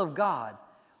this will of God,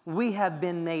 we have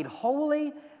been made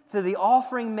holy through the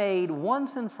offering made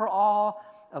once and for all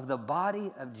of the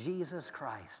body of Jesus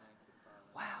Christ.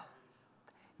 Wow.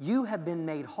 You have been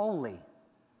made holy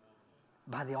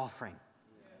by the offering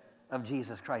of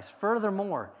Jesus Christ.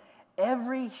 Furthermore,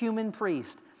 every human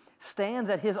priest stands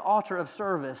at his altar of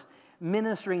service,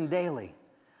 ministering daily,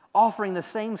 offering the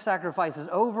same sacrifices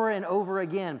over and over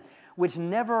again, which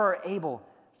never are able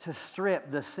to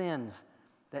strip the sins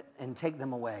and take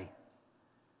them away.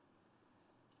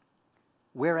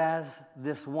 Whereas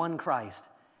this one Christ,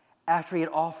 after he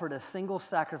had offered a single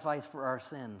sacrifice for our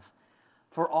sins,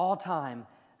 for all time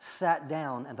sat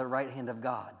down at the right hand of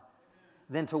God,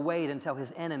 than to wait until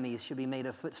his enemies should be made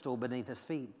a footstool beneath his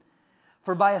feet.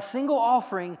 For by a single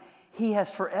offering he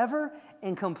has forever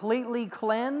and completely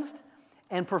cleansed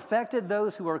and perfected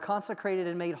those who are consecrated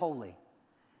and made holy.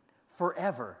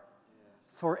 Forever,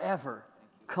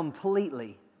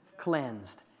 completely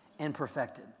cleansed and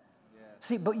perfected.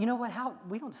 See, but you know what?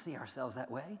 We don't see ourselves that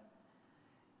way.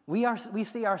 We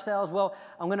see ourselves, well,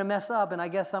 I'm going to mess up, and I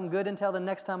guess I'm good until the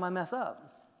next time I mess up.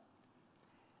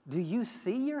 Do you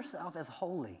see yourself as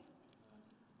holy?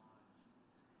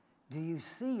 Do you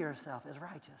see yourself as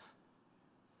righteous?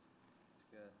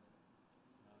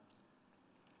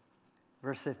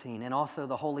 Verse 15, "And also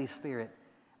the Holy Spirit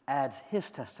adds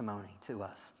his testimony to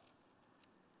us."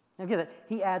 Now get it,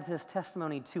 he adds his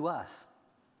testimony to us.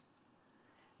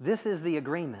 "This is the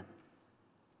agreement,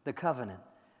 the covenant,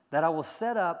 that I will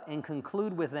set up and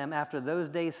conclude with them after those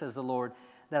days, says the Lord,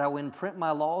 that I will imprint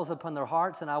my laws upon their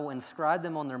hearts and I will inscribe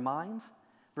them on their minds."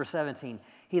 Verse 17,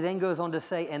 he then goes on to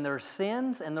say, "And their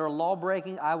sins and their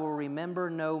law-breaking I will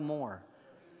remember no more."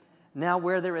 Now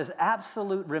where there is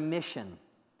absolute remission,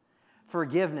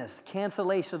 forgiveness,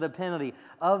 cancellation of the penalty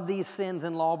of these sins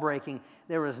and law-breaking,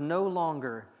 there is no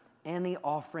longer any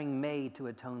offering made to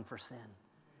atone for sin.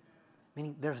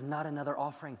 Meaning there's not another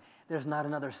offering. There's not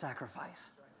another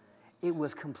sacrifice. It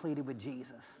was completed with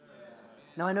Jesus.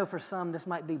 Now, I know for some this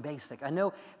might be basic. I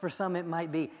know for some it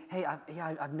might be, hey,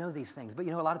 I know these things. But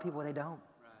you know, a lot of people, they don't.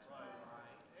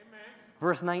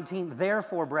 Verse 19,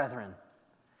 therefore, brethren,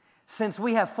 since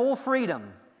we have full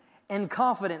freedom and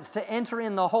confidence to enter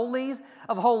in the holies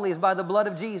of holies by the blood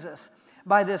of Jesus,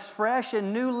 by this fresh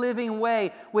and new living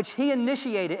way which He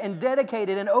initiated and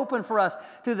dedicated and opened for us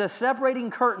through the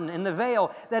separating curtain and the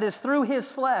veil that is through His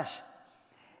flesh.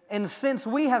 And since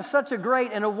we have such a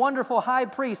great and a wonderful high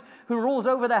priest who rules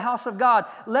over the house of God,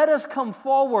 let us come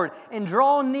forward and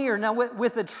draw near now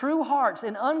with the true hearts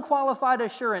and unqualified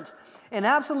assurance and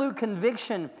absolute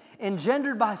conviction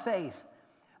engendered by faith,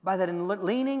 by that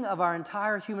leaning of our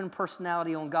entire human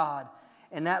personality on God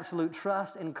and absolute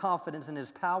trust and confidence in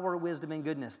His power, wisdom, and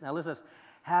goodness. Now listen,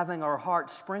 having our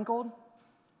hearts sprinkled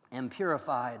and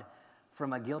purified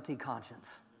from a guilty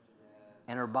conscience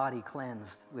and our body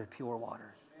cleansed with pure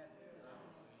water.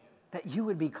 That you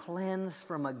would be cleansed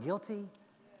from a guilty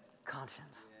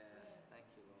conscience.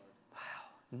 Wow.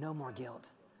 No more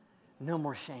guilt. No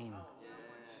more shame.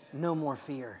 No more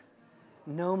fear.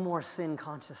 No more sin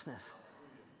consciousness.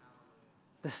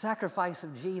 The sacrifice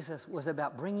of Jesus was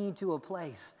about bringing you to a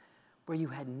place where you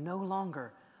had no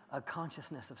longer a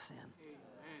consciousness of sin.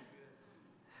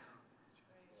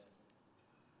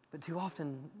 But too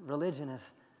often, religion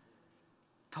has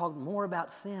talked more about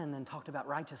sin than talked about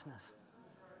righteousness.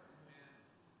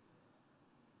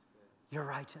 You're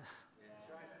righteous.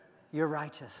 You're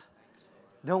righteous.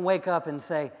 Don't wake up and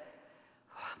say,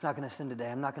 I'm not going to sin today.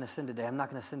 I'm not going to sin today. I'm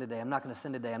not going to sin today. I'm not going to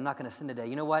sin today. I'm not going to sin today.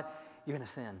 You know what? You're going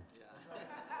to sin.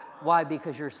 Why?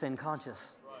 Because you're sin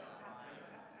conscious.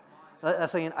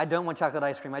 That's saying, I don't want chocolate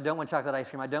ice cream. I don't want chocolate ice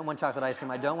cream. I don't want chocolate ice cream.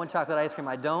 I don't want chocolate ice cream.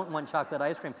 I don't want chocolate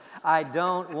ice cream. I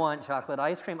don't want chocolate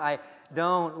ice cream. I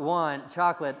don't want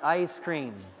chocolate ice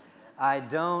cream. I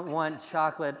don't want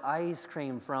chocolate ice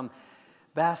cream from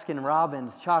Baskin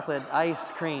Robbins, chocolate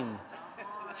ice cream.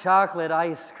 Chocolate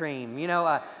ice cream. You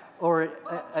know, or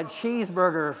a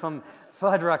cheeseburger from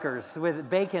Fuddruckers with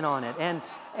bacon on it.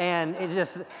 And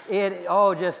it's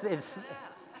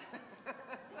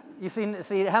you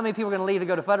see how many people are going to leave to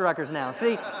go to Fuddruckers now?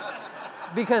 See,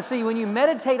 because when you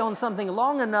meditate on something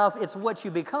long enough, it's what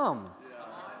you become.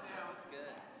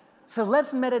 So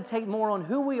let's meditate more on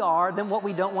who we are than what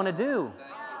we don't want to do.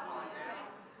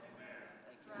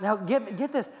 Now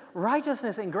get this,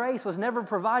 righteousness and grace was never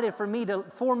provided for me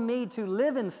to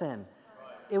live in sin.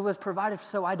 It was provided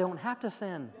so I don't have to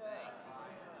sin.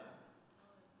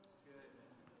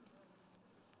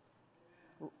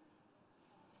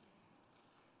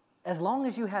 As long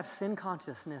as you have sin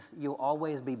consciousness, you'll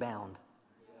always be bound.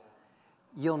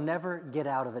 You'll never get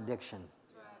out of addiction.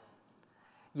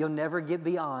 You'll never get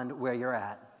beyond where you're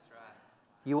at.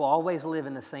 You always live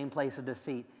in the same place of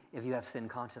defeat if you have sin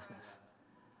consciousness.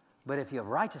 But if you have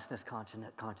righteousness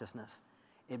consciousness,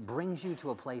 it brings you to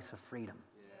a place of freedom.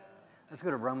 Let's go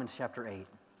to Romans chapter 8.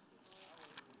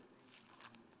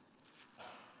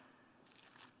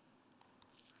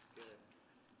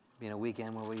 Being a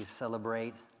weekend where we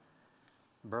celebrate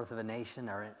the birth of a nation,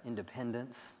 our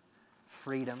independence,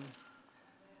 freedom.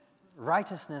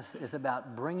 Righteousness is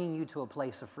about bringing you to a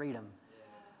place of freedom.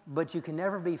 But you can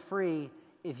never be free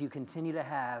if you continue to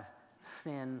have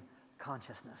sin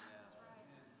consciousness.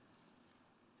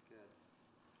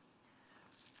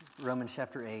 Romans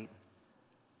chapter 8,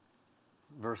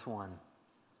 verse 1.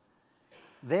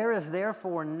 There is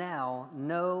therefore now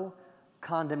no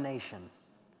condemnation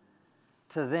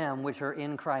to them which are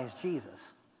in Christ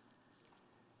Jesus.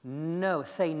 No,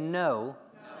 say no,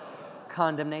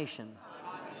 condemnation.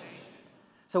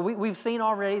 So we've seen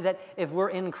already that if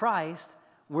we're in Christ,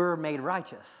 we're made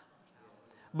righteous.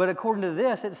 But according to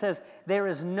this, it says there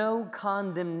is no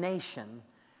condemnation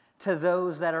to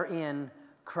those that are in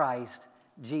Christ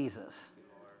Jesus.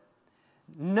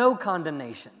 No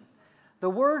condemnation. The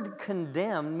word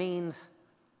condemn means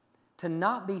to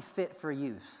not be fit for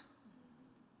use.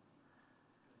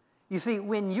 You see,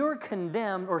 when you're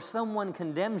condemned or someone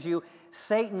condemns you,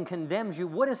 Satan condemns you,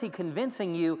 what is he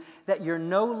convincing you? That you're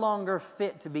no longer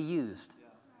fit to be used.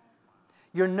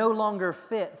 You're no longer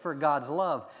fit for God's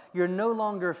love. You're no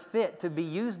longer fit to be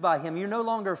used by Him. You're no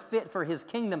longer fit for His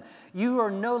kingdom.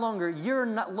 You're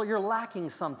lacking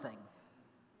something.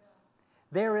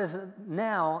 There is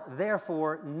now,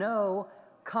 therefore, no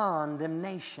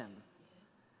condemnation.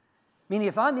 Meaning,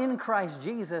 if I'm in Christ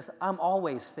Jesus, I'm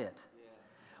always fit.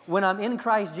 When I'm in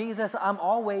Christ Jesus, I'm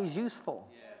always useful.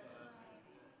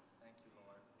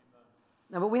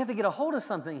 Now, but we have to get a hold of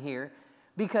something here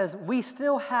because we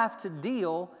still have to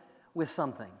deal with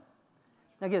something.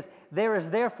 Now, guess, there is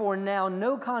therefore now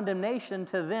no condemnation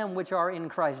to them which are in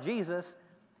Christ Jesus,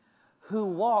 who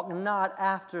walk not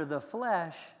after the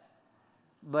flesh,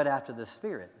 but after the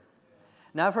Spirit.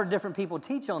 Now, I've heard different people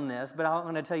teach on this, but I'm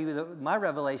going to tell you that my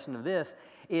revelation of this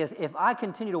is if I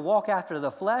continue to walk after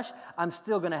the flesh, I'm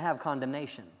still going to have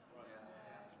condemnation.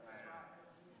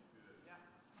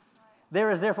 There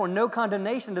is therefore no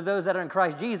condemnation to those that are in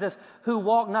Christ Jesus who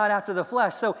walk not after the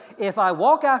flesh. So if I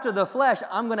walk after the flesh,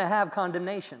 I'm going to have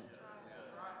condemnation.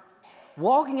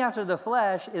 Walking after the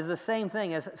flesh is the same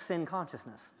thing as sin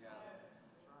consciousness.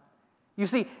 You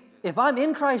see, if I'm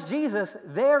in Christ Jesus,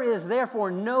 there is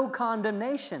therefore no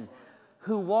condemnation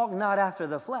who walk not after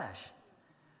the flesh.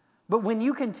 But when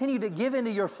you continue to give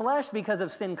into your flesh because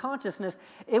of sin consciousness,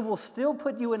 it will still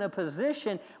put you in a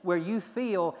position where you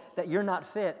feel that you're not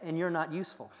fit and you're not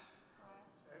useful.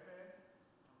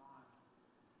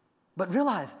 But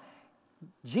realize,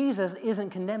 Jesus isn't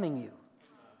condemning you.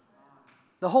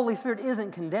 The Holy Spirit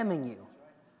isn't condemning you.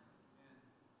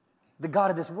 The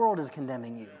God of this world is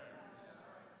condemning you.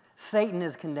 Satan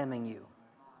is condemning you.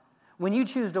 When you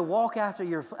choose to walk after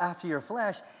your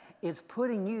flesh, it's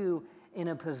putting you in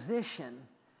a position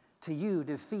to you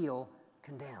to feel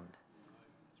condemned.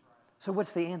 So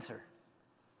what's the answer?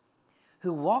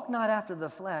 Who walk not after the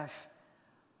flesh,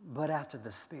 but after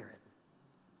the Spirit.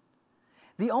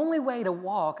 The only way to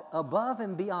walk above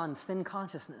and beyond sin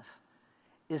consciousness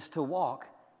is to walk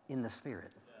in the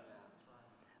Spirit.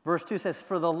 Verse 2 says,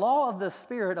 "For the law of the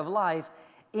Spirit of life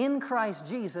in Christ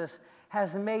Jesus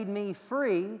has made me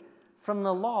free from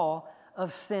the law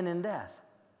of sin and death."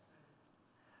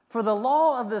 For the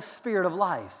law of the Spirit of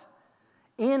life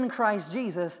in Christ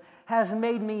Jesus has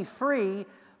made me free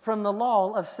from the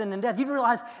law of sin and death. You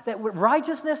realize that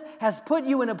righteousness has put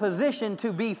you in a position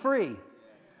to be free. Amen.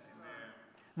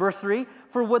 Verse 3,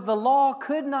 "For what the law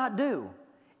could not do,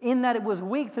 in that it was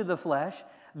weak through the flesh,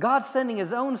 God sending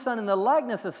His own Son in the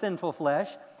likeness of sinful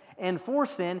flesh, and for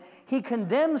sin, He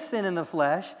condemned sin in the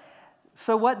flesh,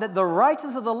 so what? That the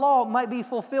righteousness of the law might be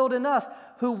fulfilled in us,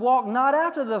 who walk not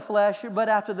after the flesh, but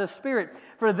after the Spirit.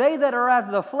 For they that are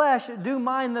after the flesh do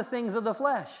mind the things of the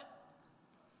flesh."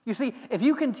 You see, if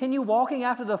you continue walking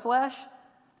after the flesh,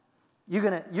 you're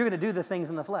gonna do the things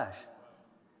in the flesh.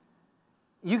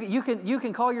 You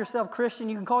can call yourself Christian,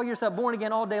 you can call yourself born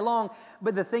again all day long,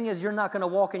 but the thing is you're not going to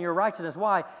walk in your righteousness.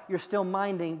 Why? You're still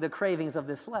minding the cravings of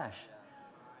this flesh.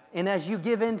 And as you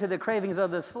give in to the cravings of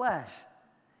this flesh,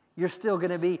 you're still going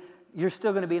to be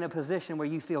in a position where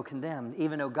you feel condemned,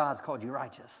 even though God's called you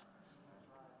righteous.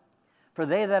 For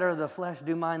they that are of the flesh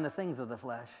do mind the things of the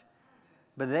flesh,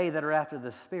 but they that are after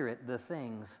the Spirit, the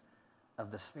things of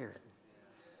the Spirit.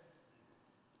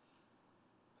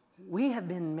 We have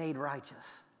been made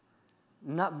righteous,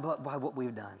 not but by what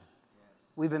we've done.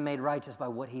 We've been made righteous by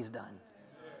what He's done.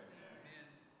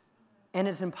 And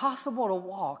it's impossible to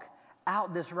walk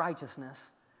out this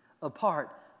righteousness apart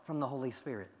from the Holy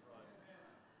Spirit.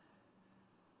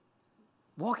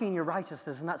 Walking in your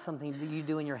righteousness is not something that you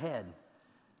do in your head.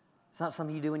 It's not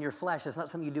something you do in your flesh. It's not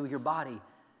something you do with your body.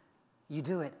 You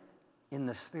do it in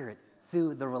the Spirit,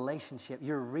 through the relationship,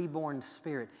 your reborn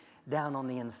spirit down on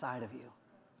the inside of you.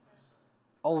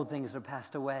 Old things are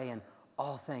passed away and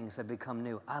all things have become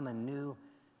new. I'm a new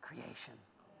creation.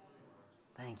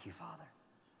 Thank you, Father.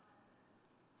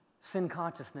 Sin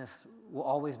consciousness will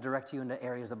always direct you into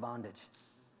areas of bondage.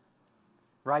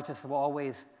 Righteousness will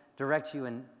always direct you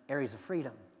in areas of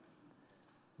freedom.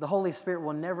 The Holy Spirit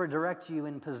will never direct you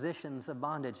in positions of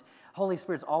bondage. Holy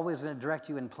Spirit's always going to direct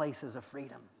you in places of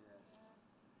freedom.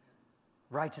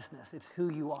 Righteousness, it's who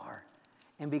you are.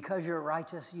 And because you're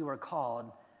righteous, you are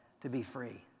called to be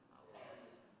free.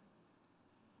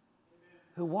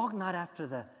 Who walk not after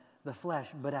the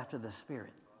flesh, but after the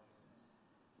Spirit.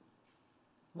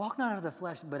 Walk not after the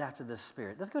flesh, but after the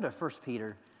Spirit. Let's go to 1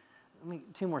 Peter.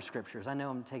 Two more scriptures. I know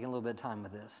I'm taking a little bit of time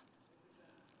with this.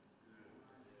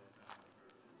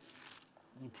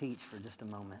 Let me teach for just a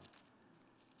moment.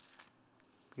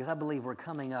 Because I believe we're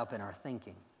coming up in our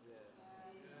thinking.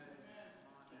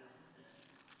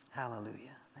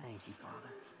 Hallelujah. Thank you,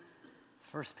 Father.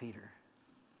 1 Peter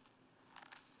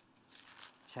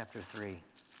chapter 3.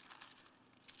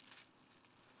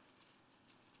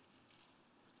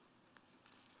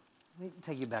 Let me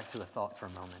take you back to a thought for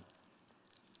a moment.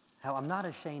 How I'm not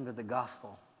ashamed of the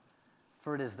gospel,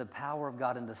 for it is the power of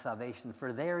God unto salvation,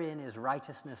 for therein is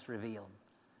righteousness revealed.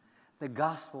 The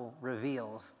gospel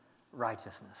reveals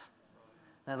righteousness.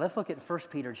 Now let's look at 1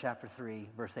 Peter chapter 3,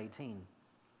 verse 18.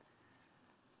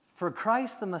 For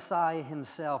Christ the Messiah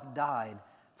himself died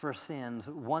for sins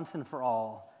once and for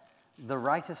all, the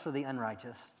righteous for the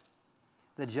unrighteous,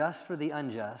 the just for the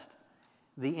unjust,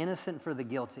 the innocent for the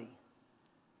guilty,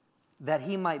 that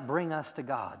he might bring us to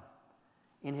God.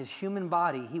 In his human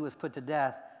body, he was put to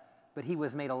death, but he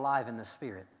was made alive in the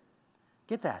Spirit.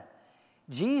 Get that?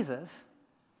 Jesus,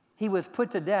 he was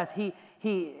put to death.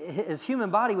 His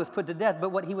human body was put to death, but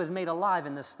what he was made alive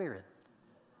in the Spirit.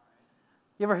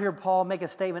 You ever hear Paul make a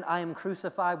statement, I am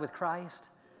crucified with Christ?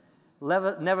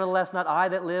 Nevertheless, not I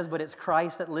that lives, but it's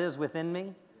Christ that lives within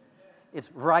me.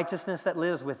 It's righteousness that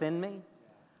lives within me.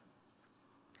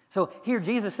 So here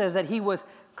Jesus says that he was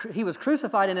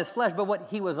crucified in his flesh, but what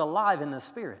he was alive in the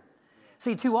Spirit.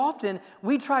 See, too often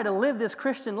we try to live this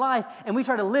Christian life and we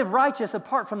try to live righteous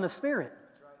apart from the Spirit.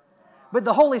 But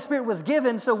the Holy Spirit was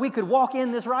given so we could walk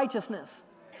in this righteousness.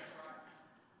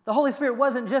 The Holy Spirit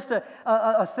wasn't just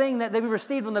a thing that they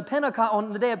received on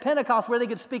the day of Pentecost where they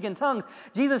could speak in tongues.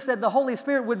 Jesus said the Holy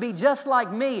Spirit would be just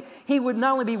like me. He would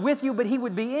not only be with you, but he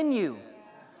would be in you.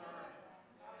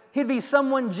 He'd be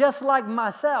someone just like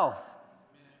myself.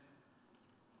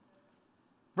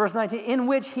 Verse 19, in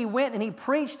which he went and he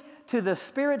preached to the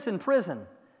spirits in prison,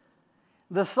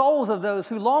 the souls of those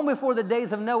who long before the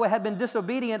days of Noah had been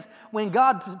disobedient, when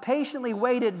God patiently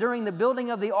waited during the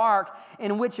building of the ark,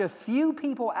 in which a few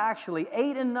people, actually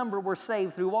 8 in number, were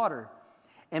saved through water.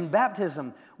 And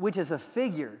baptism, which is a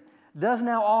figure, does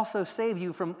now also save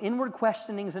you from inward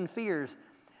questionings and fears,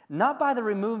 not by the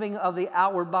removing of the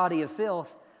outward body of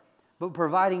filth, but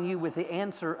providing you with the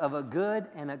answer of a good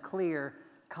and a clear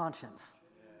conscience.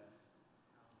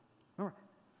 Remember?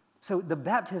 So the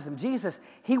baptism, Jesus,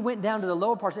 he went down to the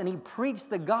lower parts and he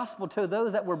preached the gospel to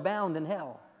those that were bound in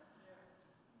hell.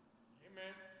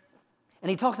 Amen. And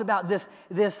he talks about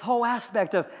this whole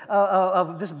aspect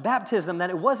of this baptism, that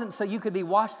it wasn't so you could be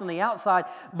washed on the outside,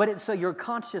 but it's so your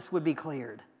conscience would be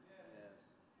cleared.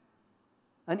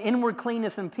 An inward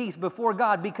cleanness and peace before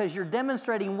God, because you're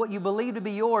demonstrating what you believe to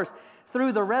be yours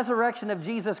through the resurrection of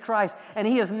Jesus Christ. And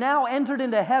he has now entered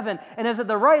into heaven and is at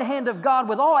the right hand of God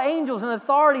with all angels and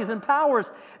authorities and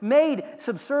powers made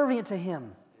subservient to him.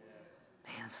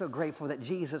 Man, I'm so grateful that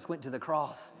Jesus went to the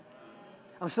cross.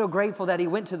 I'm so grateful that he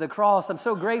went to the cross. I'm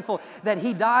so grateful that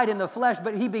he died in the flesh,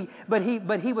 but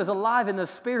he was alive in the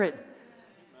Spirit.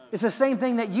 It's the same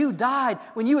thing that you died.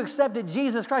 When you accepted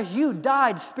Jesus Christ, you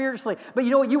died spiritually. But you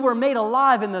know what? You were made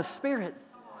alive in the Spirit.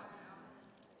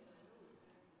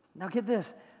 Now get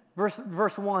this.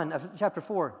 Verse 1 of chapter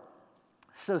 4.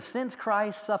 So since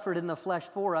Christ suffered in the flesh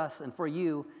for us and for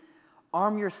you,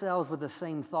 arm yourselves with the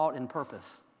same thought and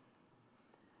purpose.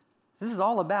 This is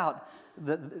all about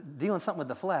dealing something with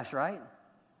the flesh, right?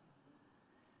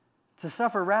 To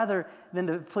suffer rather than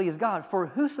to please God. For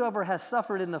whosoever has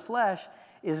suffered in the flesh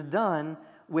is done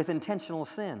with intentional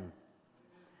sin.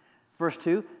 Verse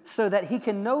 2, so that he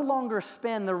can no longer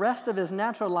spend the rest of his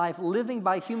natural life living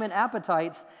by human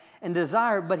appetites and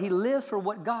desire, but he lives for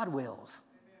what God wills.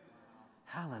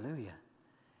 Hallelujah.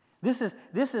 This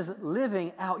is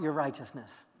living out your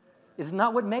righteousness. It's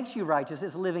not what makes you righteous,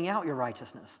 it's living out your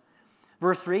righteousness.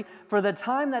 Verse 3, for the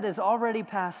time that is already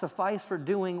past suffice for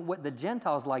doing what the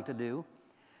Gentiles like to do,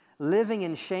 living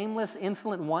in shameless,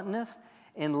 insolent wantonness,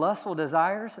 in lustful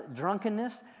desires,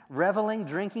 drunkenness, reveling,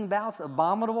 drinking bouts,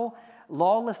 abominable,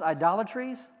 lawless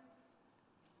idolatries.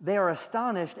 They are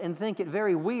astonished and think it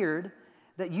very weird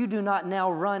that you do not now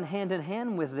run hand in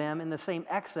hand with them in the same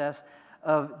excess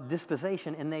of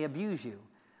disposition, and they abuse you.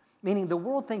 Meaning the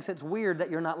world thinks it's weird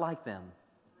that you're not like them.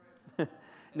 You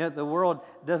know, the world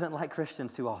doesn't like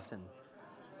Christians too often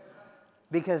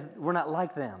because we're not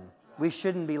like them. We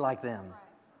shouldn't be like them.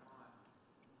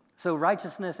 So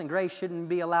righteousness and grace shouldn't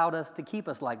be allowed us to keep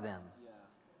us like them.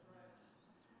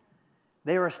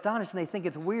 They are astonished and they think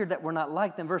it's weird that we're not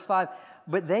like them. Verse 5,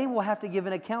 but they will have to give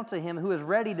an account to him who is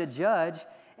ready to judge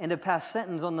and to pass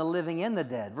sentence on the living and the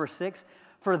dead. Verse 6,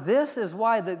 for this is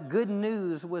why the good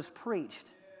news was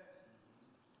preached.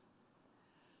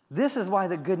 This is why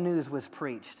the good news was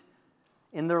preached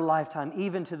in their lifetime,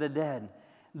 even to the dead,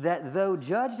 that though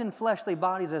judged in fleshly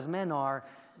bodies as men are,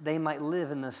 they might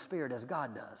live in the Spirit as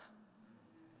God does.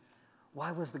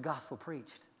 Why was the gospel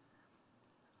preached?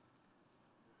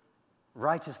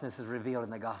 Righteousness is revealed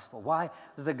in the gospel. Why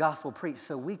was the gospel preached?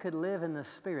 So we could live in the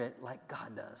Spirit like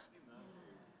God does.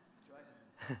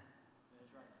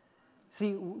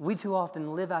 See, we too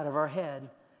often live out of our head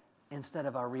instead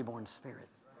of our reborn spirit.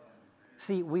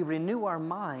 See, we renew our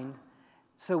mind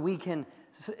so we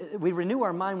renew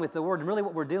our mind with the Word, and really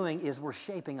what we're doing is we're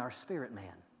shaping our spirit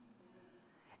man.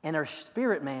 And our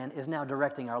spirit man is now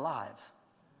directing our lives.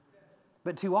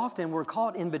 But too often we're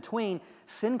caught in between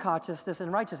sin consciousness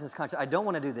and righteousness consciousness. I don't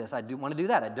want to do this. I do want to do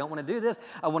that. I don't want to do this.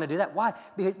 I want to do that. Why?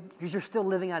 Because you're still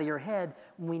living out of your head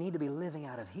when we need to be living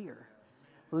out of here.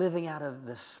 living out of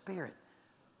the Spirit.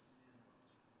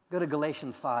 Go to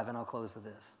Galatians 5, and I'll close with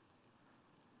this.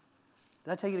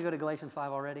 Did I tell you to go to Galatians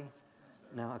 5 already?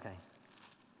 No? Okay.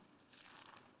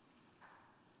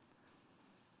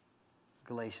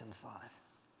 Galatians 5.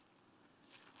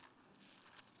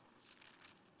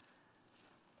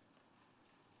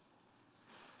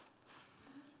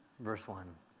 Verse 1.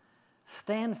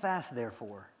 Stand fast,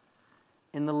 therefore,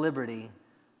 in the liberty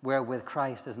wherewith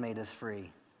Christ has made us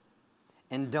free,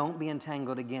 and don't be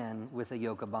entangled again with the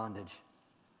yoke of bondage.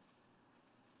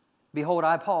 Behold,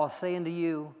 I, Paul, say unto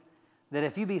you that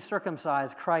if you be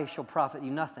circumcised, Christ shall profit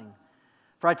you nothing.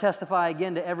 For I testify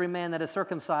again to every man that is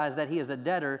circumcised that he is a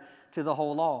debtor to the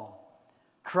whole law.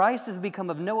 Christ has become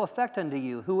of no effect unto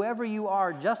you. Whosoever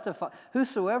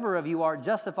of you are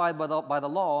justified by the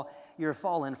law, you're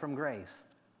fallen from grace.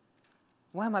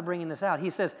 Why am I bringing this out? He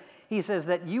says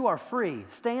that you are free.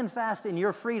 Stand fast in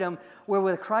your freedom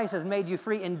wherewith Christ has made you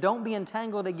free, and don't be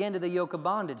entangled again to the yoke of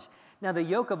bondage. Now, the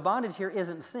yoke of bondage here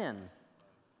isn't sin.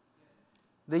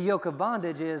 The yoke of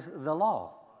bondage is the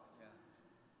law.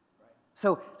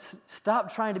 So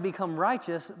stop trying to become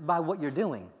righteous by what you're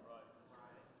doing.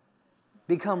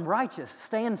 Become righteous.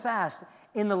 Stand fast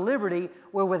in the liberty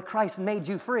wherewith Christ made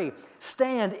you free.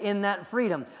 Stand in that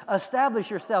freedom. Establish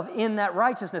yourself in that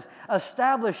righteousness.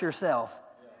 Establish yourself.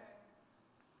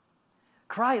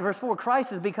 Christ, verse 4,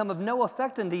 Christ has become of no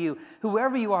effect unto you.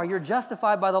 Whoever you are, you're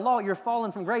justified by the law. You're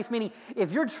fallen from grace. Meaning,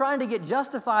 if you're trying to get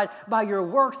justified by your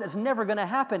works, that's never going to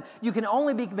happen. You can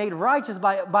only be made righteous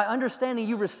by understanding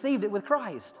you received it with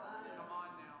Christ.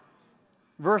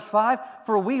 Verse 5,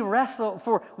 for we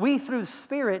through the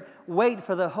Spirit wait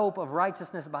for the hope of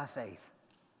righteousness by faith.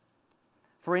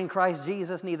 For in Christ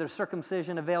Jesus neither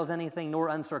circumcision avails anything nor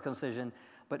uncircumcision,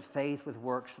 but faith with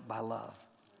works by love.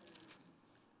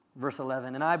 Verse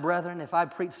 11, and I, brethren, if I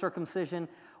preach circumcision,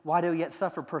 why do yet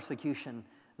suffer persecution?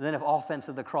 Then if offense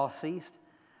of the cross ceased,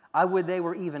 I would they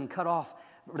were even cut off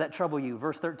that trouble you.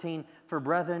 Verse 13, for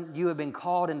brethren, you have been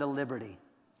called into liberty.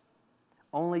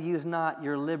 Only use not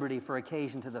your liberty for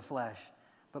occasion to the flesh,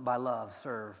 but by love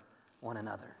serve one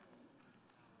another.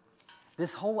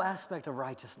 This whole aspect of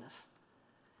righteousness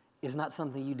is not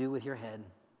something you do with your head.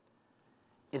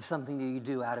 It's something that you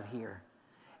do out of here.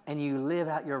 And you live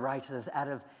out your righteousness out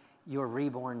of your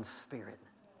reborn spirit.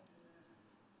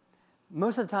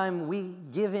 Most of the time we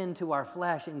give in to our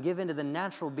flesh and give in to the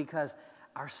natural because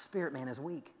our spirit man is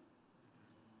weak.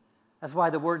 That's why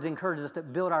the words encourage us to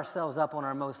build ourselves up on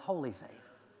our most holy faith.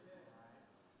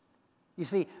 You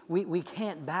see, we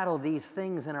can't battle these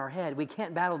things in our head. We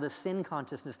can't battle this sin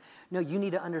consciousness. No, you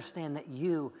need to understand that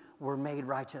you were made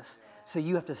righteous. So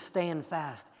you have to stand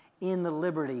fast in the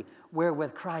liberty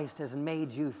wherewith Christ has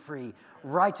made you free.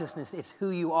 Righteousness is who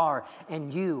you are,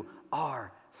 and you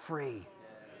are free.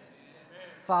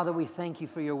 Father, we thank you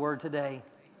for your word today.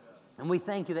 And we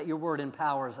thank you that your word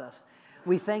empowers us.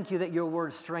 We thank you that your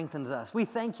word strengthens us. We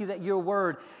thank you that your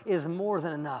word is more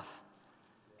than enough.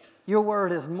 Your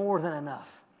word is more than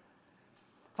enough.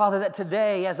 Father, that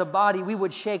today as a body we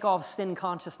would shake off sin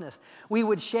consciousness. We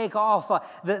would shake off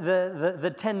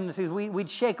the tendencies. We'd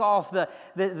shake off the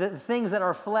things that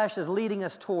our flesh is leading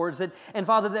us towards. And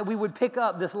Father, that we would pick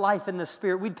up this life in the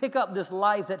Spirit. We'd pick up this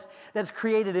life that's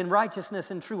created in righteousness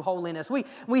and true holiness.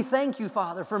 We thank you,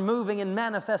 Father, for moving and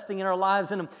manifesting in our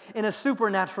lives in a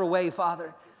supernatural way,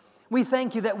 Father. We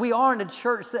thank you that we aren't a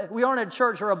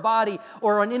church or a body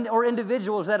or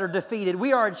individuals that are defeated.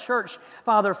 We are a church,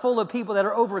 Father, full of people that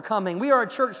are overcoming. We are a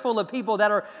church full of people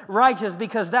that are righteous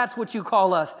because that's what you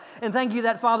call us. And thank you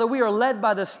that, Father, we are led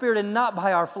by the Spirit and not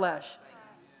by our flesh.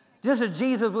 Just as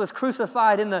Jesus was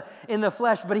crucified in the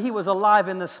flesh, but he was alive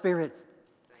in the Spirit.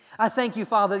 I thank you,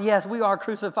 Father, yes, we are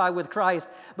crucified with Christ,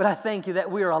 but I thank you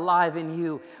that we are alive in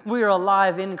you. We are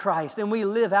alive in Christ, and we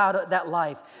live out of that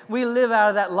life. We live out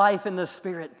of that life in the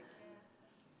Spirit.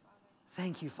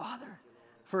 Thank you, Father,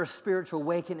 for a spiritual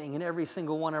awakening in every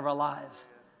single one of our lives.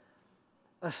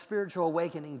 A spiritual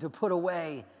awakening to put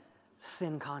away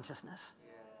sin consciousness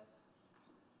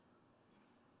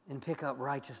and pick up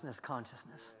righteousness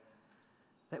consciousness.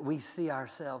 That we see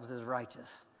ourselves as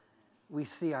righteous. We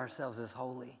see ourselves as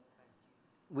holy.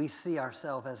 We see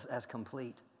ourselves as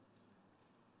complete.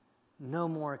 No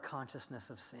more consciousness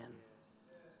of sin.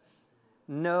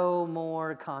 No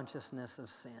more consciousness of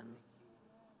sin.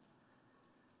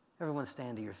 Everyone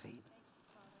stand to your feet.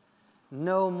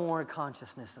 No more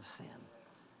consciousness of sin.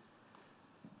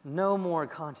 No more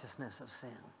consciousness of sin.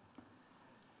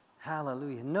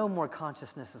 Hallelujah. No more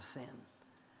consciousness of sin.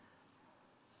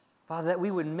 Father, that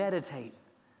we would meditate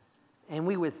and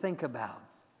we would think about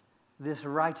this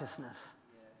righteousness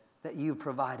that you've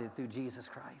provided through Jesus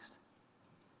Christ.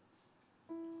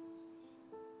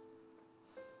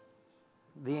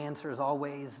 The answer is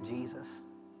always Jesus.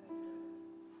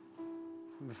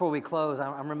 Before we close,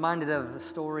 I'm reminded of a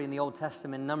story in the Old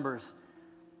Testament, Numbers.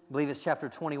 I believe it's chapter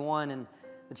 21, and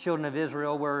the children of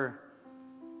Israel were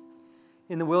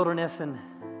in the wilderness, and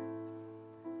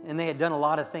they had done a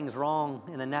lot of things wrong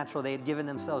in the natural. They had given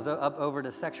themselves up over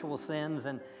to sexual sins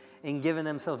and given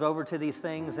themselves over to these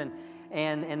things. And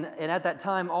at that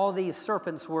time, all these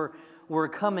serpents were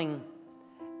coming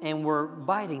and were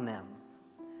biting them.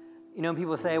 You know,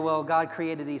 people say, well, God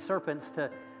created these serpents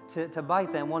to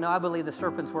bite them. Well, no, I believe the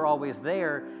serpents were always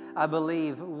there. I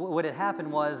believe what had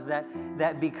happened was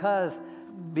that because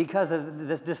of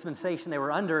this dispensation they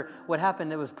were under, what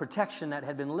happened, there was protection that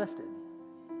had been lifted.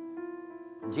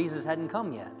 Jesus hadn't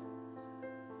come yet.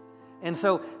 And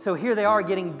so here they are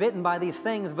getting bitten by these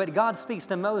things, but God speaks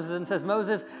to Moses and says,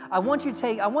 Moses, I want you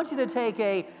to take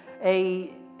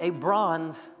a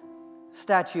bronze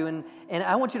statue, and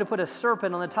I want you to put a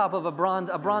serpent on the top of a bronze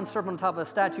serpent on top of a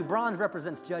statue. Bronze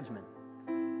represents judgment.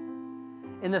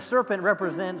 And the serpent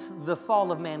represents the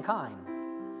fall of mankind.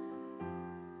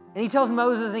 And he tells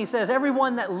Moses, and he says,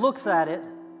 everyone that looks at it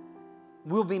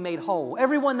will be made whole.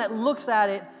 Everyone that looks at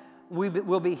it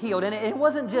will be healed. And it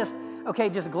wasn't just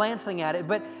glancing at it,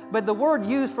 but the word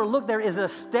used for look there is a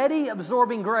steady,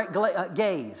 absorbing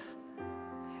gaze.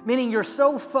 Meaning you're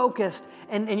so focused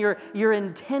and your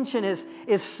intention is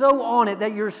so on it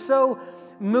that you're so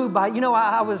moved by it. You know,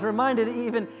 I was reminded,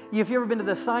 even if you've ever been to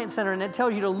the Science Center, and it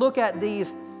tells you to look at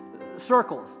these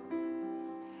circles.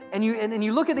 And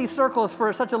you look at these circles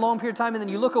for such a long period of time, and then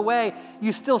you look away,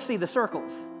 you still see the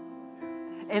circles.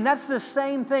 And that's the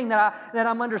same thing that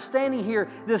I'm understanding here,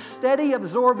 this steady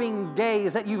absorbing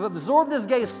gaze, that you've absorbed this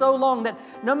gaze so long that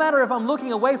no matter if I'm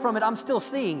looking away from it, I'm still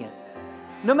seeing it.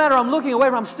 No matter I'm looking away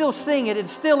from it, I'm still seeing it.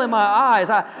 It's still in my eyes.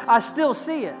 I still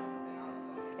see it.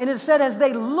 And it said as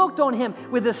they looked on him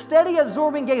with a steady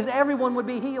absorbing gaze, everyone would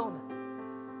be healed.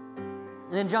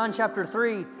 And in John chapter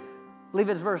 3, I believe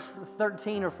it's verse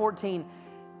 13 or 14,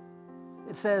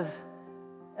 it says,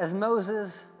 as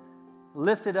Moses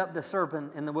lifted up the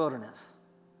serpent in the wilderness,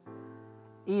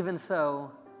 even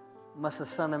so must the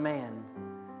Son of Man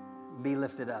be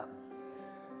lifted up.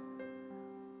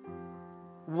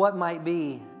 What might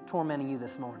be tormenting you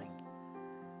this morning?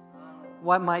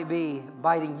 What might be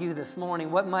biting you this morning?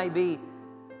 What might be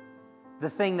the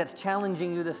thing that's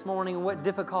challenging you this morning? What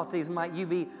difficulties might you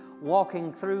be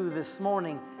walking through this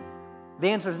morning? The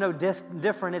answer is no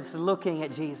different. It's looking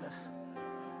at Jesus.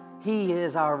 He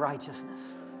is our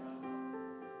righteousness.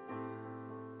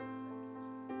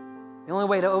 The only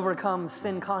way to overcome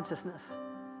sin consciousness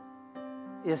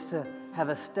is to have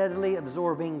a steadily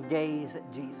absorbing gaze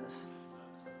at Jesus.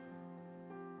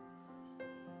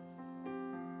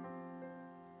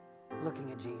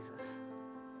 Looking at Jesus.